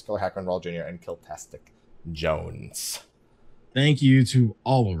 Colossus, Killer Hacker, and Raul Jr., and Kiltastic Jones. Thank you to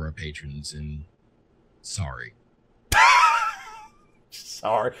all of our patrons, and sorry.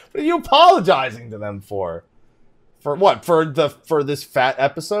 Sorry. What are you apologizing to them for? For what? For this fat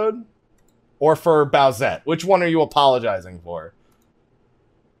episode? Or for Bowsette? Which one are you apologizing for?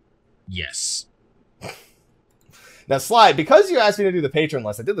 Yes. Now, Sly, because you asked me to do the patron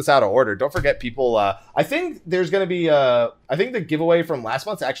list, I did this out of order. Don't forget, people. I think there's going to be. I think the giveaway from last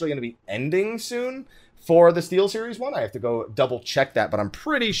month's actually going to be ending soon for the SteelSeries one. I have to go double check that, but I'm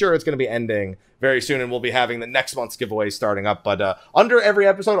pretty sure it's going to be ending very soon, and we'll be having the next month's giveaway starting up. But under every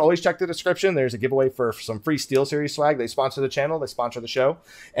episode, always check the description. There's a giveaway for some free SteelSeries swag. They sponsor the channel. They sponsor the show,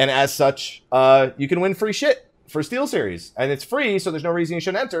 and as such, you can win free shit for SteelSeries, and it's free, so there's no reason you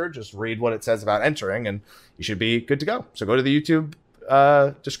shouldn't enter. Just read what it says about entering, and you should be good to go. So go to the YouTube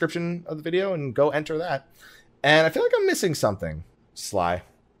description of the video and go enter that. And I feel like I'm missing something, Sly.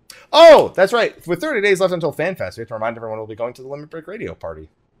 Oh, that's right. With 30 days left until FanFest, we have to remind everyone we'll be going to the Limit Break Radio party.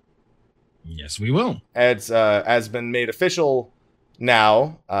 Yes, we will. It's has been made official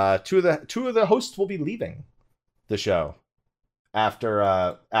now. Two of the hosts will be leaving the show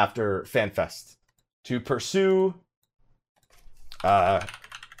after FanFest to pursue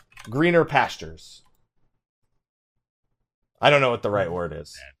greener pastures. I don't know what the right word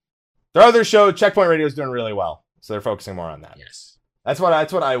is. Their other show, Checkpoint Radio, is doing really well, so they're focusing more on that. Yes, that's what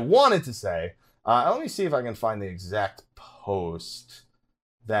I wanted to say. Let me see if I can find the exact post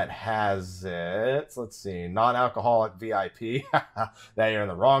that has it. Let's see, non-alcoholic VIP. That you're in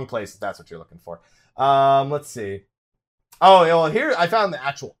the wrong place if that's what you're looking for. Let's see. Oh, well, here I found the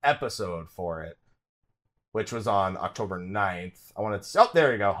actual episode for it, which was on October 9th. I wanted to... Oh,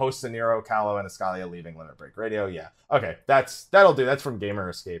 there you go. Hosts Nero, Callow, and Escalia leaving Limit Break Radio. Yeah. Okay. That'll do. That's from Gamer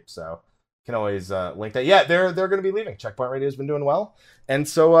Escape, so can always link that. Yeah, they're going to be leaving. Checkpoint Radio has been doing well, and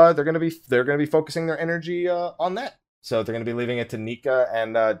so they're going to be focusing their energy on that. So they're going to be leaving it to Nika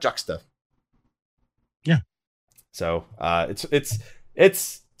and Juxta. Yeah. So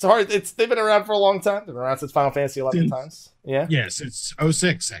it's hard. They've been around for a long time. They've been around since Final Fantasy 11 times. Yeah. Yes, it's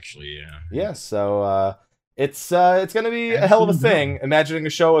 06 actually. Yeah. Yeah. So it's going to be a hell of a thing. Imagining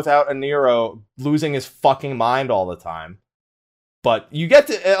a show without a Nero losing his fucking mind all the time. But you get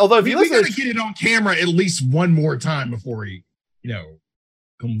to, although if you listen, we gotta get it on camera at least one more time before he, I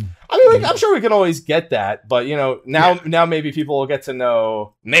mean, I'm sure we can always get that, but now maybe people will get to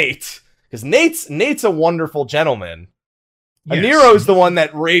know Nate, because Nate's a wonderful gentleman. Yes. Nero's the one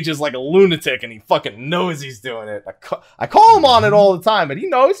that rages like a lunatic, and he fucking knows he's doing it. I call him on it all the time, but he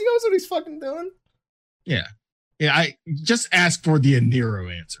knows what he's fucking doing. Yeah. I just ask for the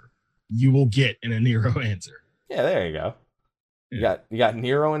Anero answer. You will get an Anero answer. Yeah, there you go. Yeah. You got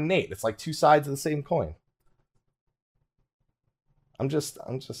Nero and Nate. It's like two sides of the same coin.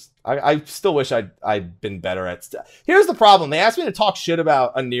 I still wish I'd been better at Here's the problem. They asked me to talk shit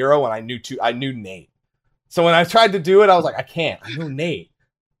about a Nero when I knew Nate. So when I tried to do it, I was like, I can't. I know Nate.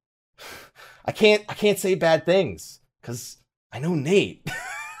 I can't say bad things because I know Nate.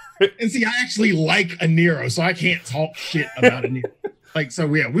 And see, I actually like a Nero, so I can't talk shit about a Nero.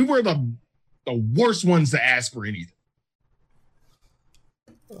 Yeah, we were the worst ones to ask for anything.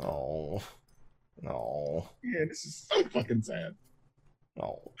 Oh, no. Yeah, this is so fucking sad.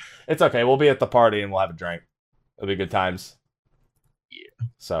 No, it's okay. We'll be at the party and we'll have a drink. It'll be good times. Yeah.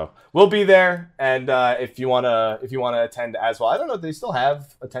 So we'll be there, and if you wanna attend as well, I don't know. Do they still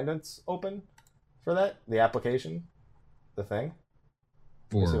have attendance open for that? The application, the thing.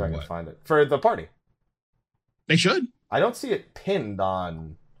 For see if I can what? find it for the party. They should. I don't see it pinned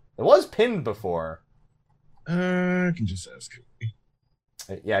on. It was pinned before. I can just ask.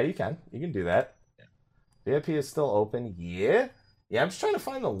 Yeah, you can. You can do that. Yeah. VIP is still open. Yeah. Yeah, I'm just trying to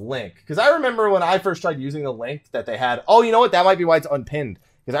find the link. Because I remember when I first tried using the link that they had. Oh, you know what? That might be why it's unpinned.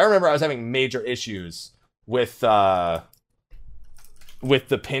 Because I remember I was having major issues with the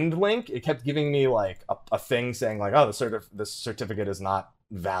pinned link. It kept giving me like a thing saying like, oh, the certificate is not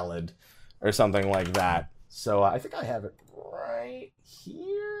valid or something like that. So I think I have it right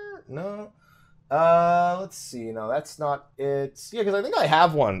here. No. Let's see. No, that's not it. Yeah, because I think I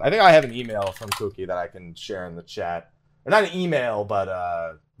have one. I think I have an email from Cookie that I can share in the chat. Or not an email,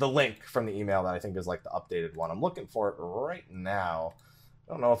 but the link from the email that I think is like the updated one. I'm looking for it right now.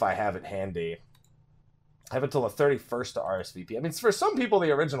 I don't know if I have it handy. I have until the 31st to RSVP. I mean, for some people,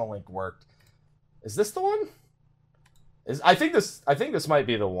 the original link worked. Is this the one? I think this might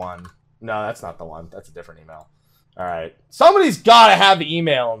be the one. No, that's not the one. That's a different email. All right. Somebody's got to have the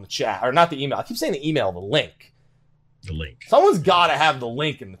email in the chat. Or not the email. I keep saying the email, the link. The link. Someone's got to have the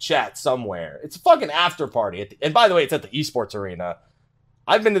link in the chat somewhere. It's a fucking after party. And by the way, it's at the Esports Arena.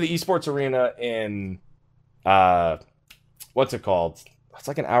 I've been to the Esports Arena in, what's it called? It's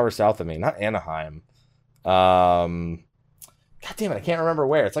like an hour south of me. Not Anaheim. God damn it, I can't remember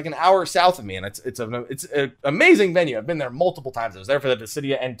where. It's like an hour south of me, and it's an amazing venue. I've been there multiple times. I was there for the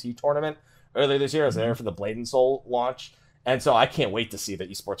Dissidia NT tournament earlier this year. I was there for the Blade and Soul launch, and so I can't wait to see the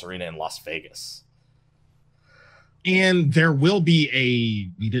Esports Arena in Las Vegas. And there will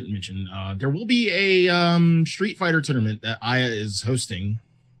be we didn't mention, there will be a Street Fighter tournament that Aya is hosting,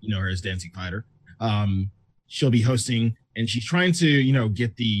 her as Dancing Fighter. She'll be hosting, and she's trying to,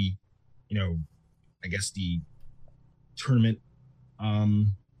 get the, I guess the tournament, the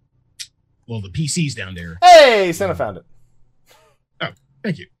PCs down there. Hey, Santa found it. Oh,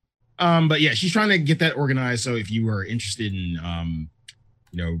 thank you. But yeah, she's trying to get that organized. So if you are interested in,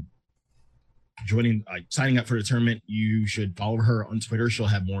 joining, signing up for the tournament, you should follow her on Twitter. She'll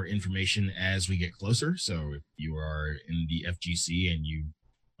have more information as we get closer. So if you are in the FGC and you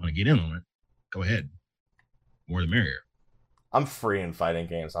want to get in on it, go ahead. More the merrier. I'm free in fighting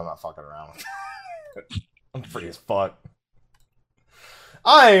games. I'm not fucking around. I'm free as fuck.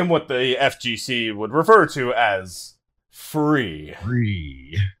 I am what the FGC would refer to as free.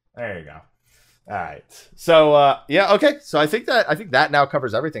 Free. There you go. All right. So yeah, okay. So I think that now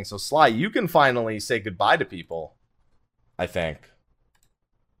covers everything. So Sly, you can finally say goodbye to people. I think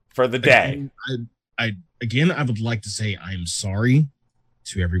for the day. I would like to say I'm sorry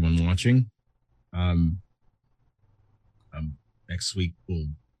to everyone watching. Next week will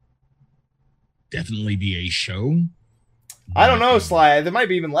definitely be a show. I don't know, Sly. There might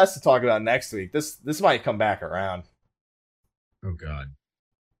be even less to talk about next week. This might come back around. Oh God.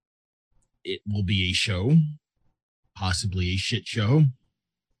 It will be a show, possibly a shit show.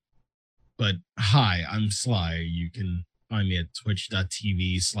 But hi, I'm Sly. You can find me at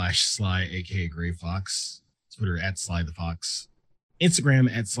twitch.tv/Sly, aka Gray Fox, Twitter at Sly the Fox,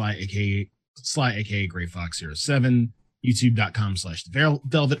 Instagram at Sly, aka Gray Fox 07,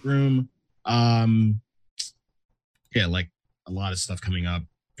 youtube.com/Velvet Room. Yeah, like a lot of stuff coming up.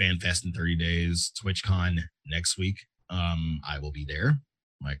 FanFest in 30 days, TwitchCon next week. I will be there.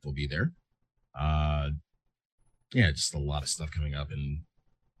 Mike will be there. Yeah, just a lot of stuff coming up, and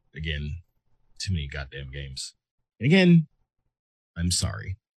again, too many goddamn games. And again, I'm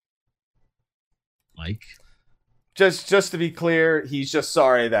sorry, Mike. Just to be clear, he's just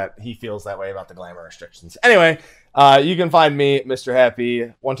sorry that he feels that way about the glamour restrictions. Anyway, you can find me, Mr. Happy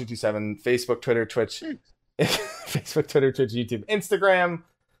 1227, Facebook, Twitter, Twitch, Facebook, Twitter, Twitch, YouTube, Instagram,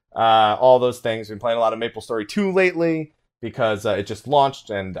 all those things. Been playing a lot of MapleStory 2 lately, because it just launched,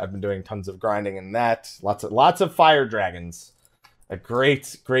 and I've been doing tons of grinding in that. Lots of fire dragons. A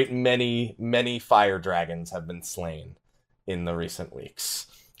great many fire dragons have been slain in the recent weeks.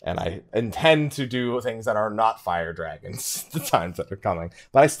 And I intend to do things that are not fire dragons the times that are coming.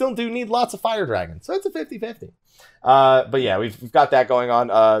 But I still do need lots of fire dragons. So it's a 50-50. But yeah, we've got that going on.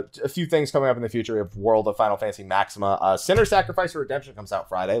 A few things coming up in the future. We have World of Final Fantasy Maxima. Sinner Sacrifice or Redemption comes out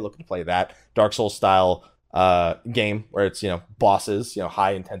Friday. Looking to play that. Dark Souls style game where it's, bosses,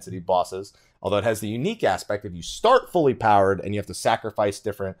 high intensity bosses. Although it has the unique aspect of you start fully powered and you have to sacrifice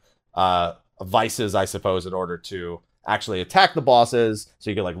different vices, I suppose, in order to actually attack the bosses, so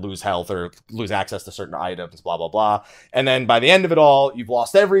you can lose health or lose access to certain items, blah blah blah. And then by the end of it all, you've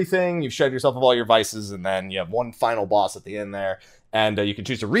lost everything, you've shed yourself of all your vices, and then you have one final boss at the end there. And you can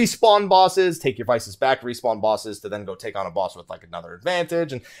choose to respawn bosses, take your vices back, respawn bosses to then go take on a boss with another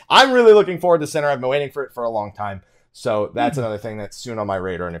advantage. And I'm really looking forward to Sinner. I've been waiting for it for a long time. So that's another thing that's soon on my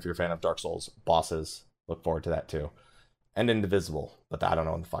radar. And if you're a fan of Dark Souls bosses, look forward to that too. And Indivisible, but I don't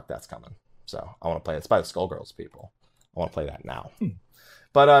know when the fuck that's coming. So I want to play it. It's by the Skullgirls people. I want to play that now.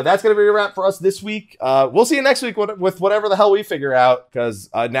 But that's going to be a wrap for us this week. We'll see you next week with whatever the hell we figure out, because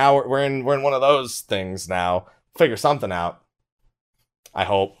now we're in one of those things now. Figure something out. I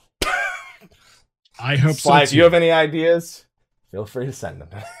hope. I hope Sly, so. If you have any ideas, feel free to send them.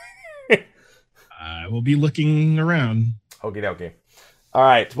 I will be looking around. Okie dokie. All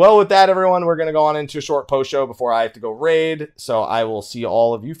right. Well, with that, everyone, we're going to go on into a short post show before I have to go raid. So I will see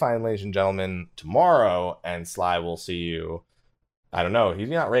all of you fine, ladies and gentlemen, tomorrow. And Sly will see you. I don't know. He's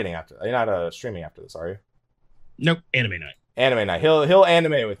not raiding after. You're not streaming after this, are you? Nope. Anime night. Anime night. He'll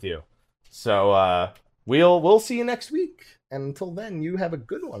anime with you. So we'll see you next week. And until then, you have a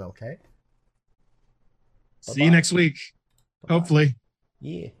good one. Okay. Bye-bye. See you next week. Bye-bye. Hopefully.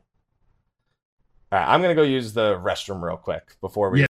 Yeah. All right. I'm gonna go use the restroom real quick before we.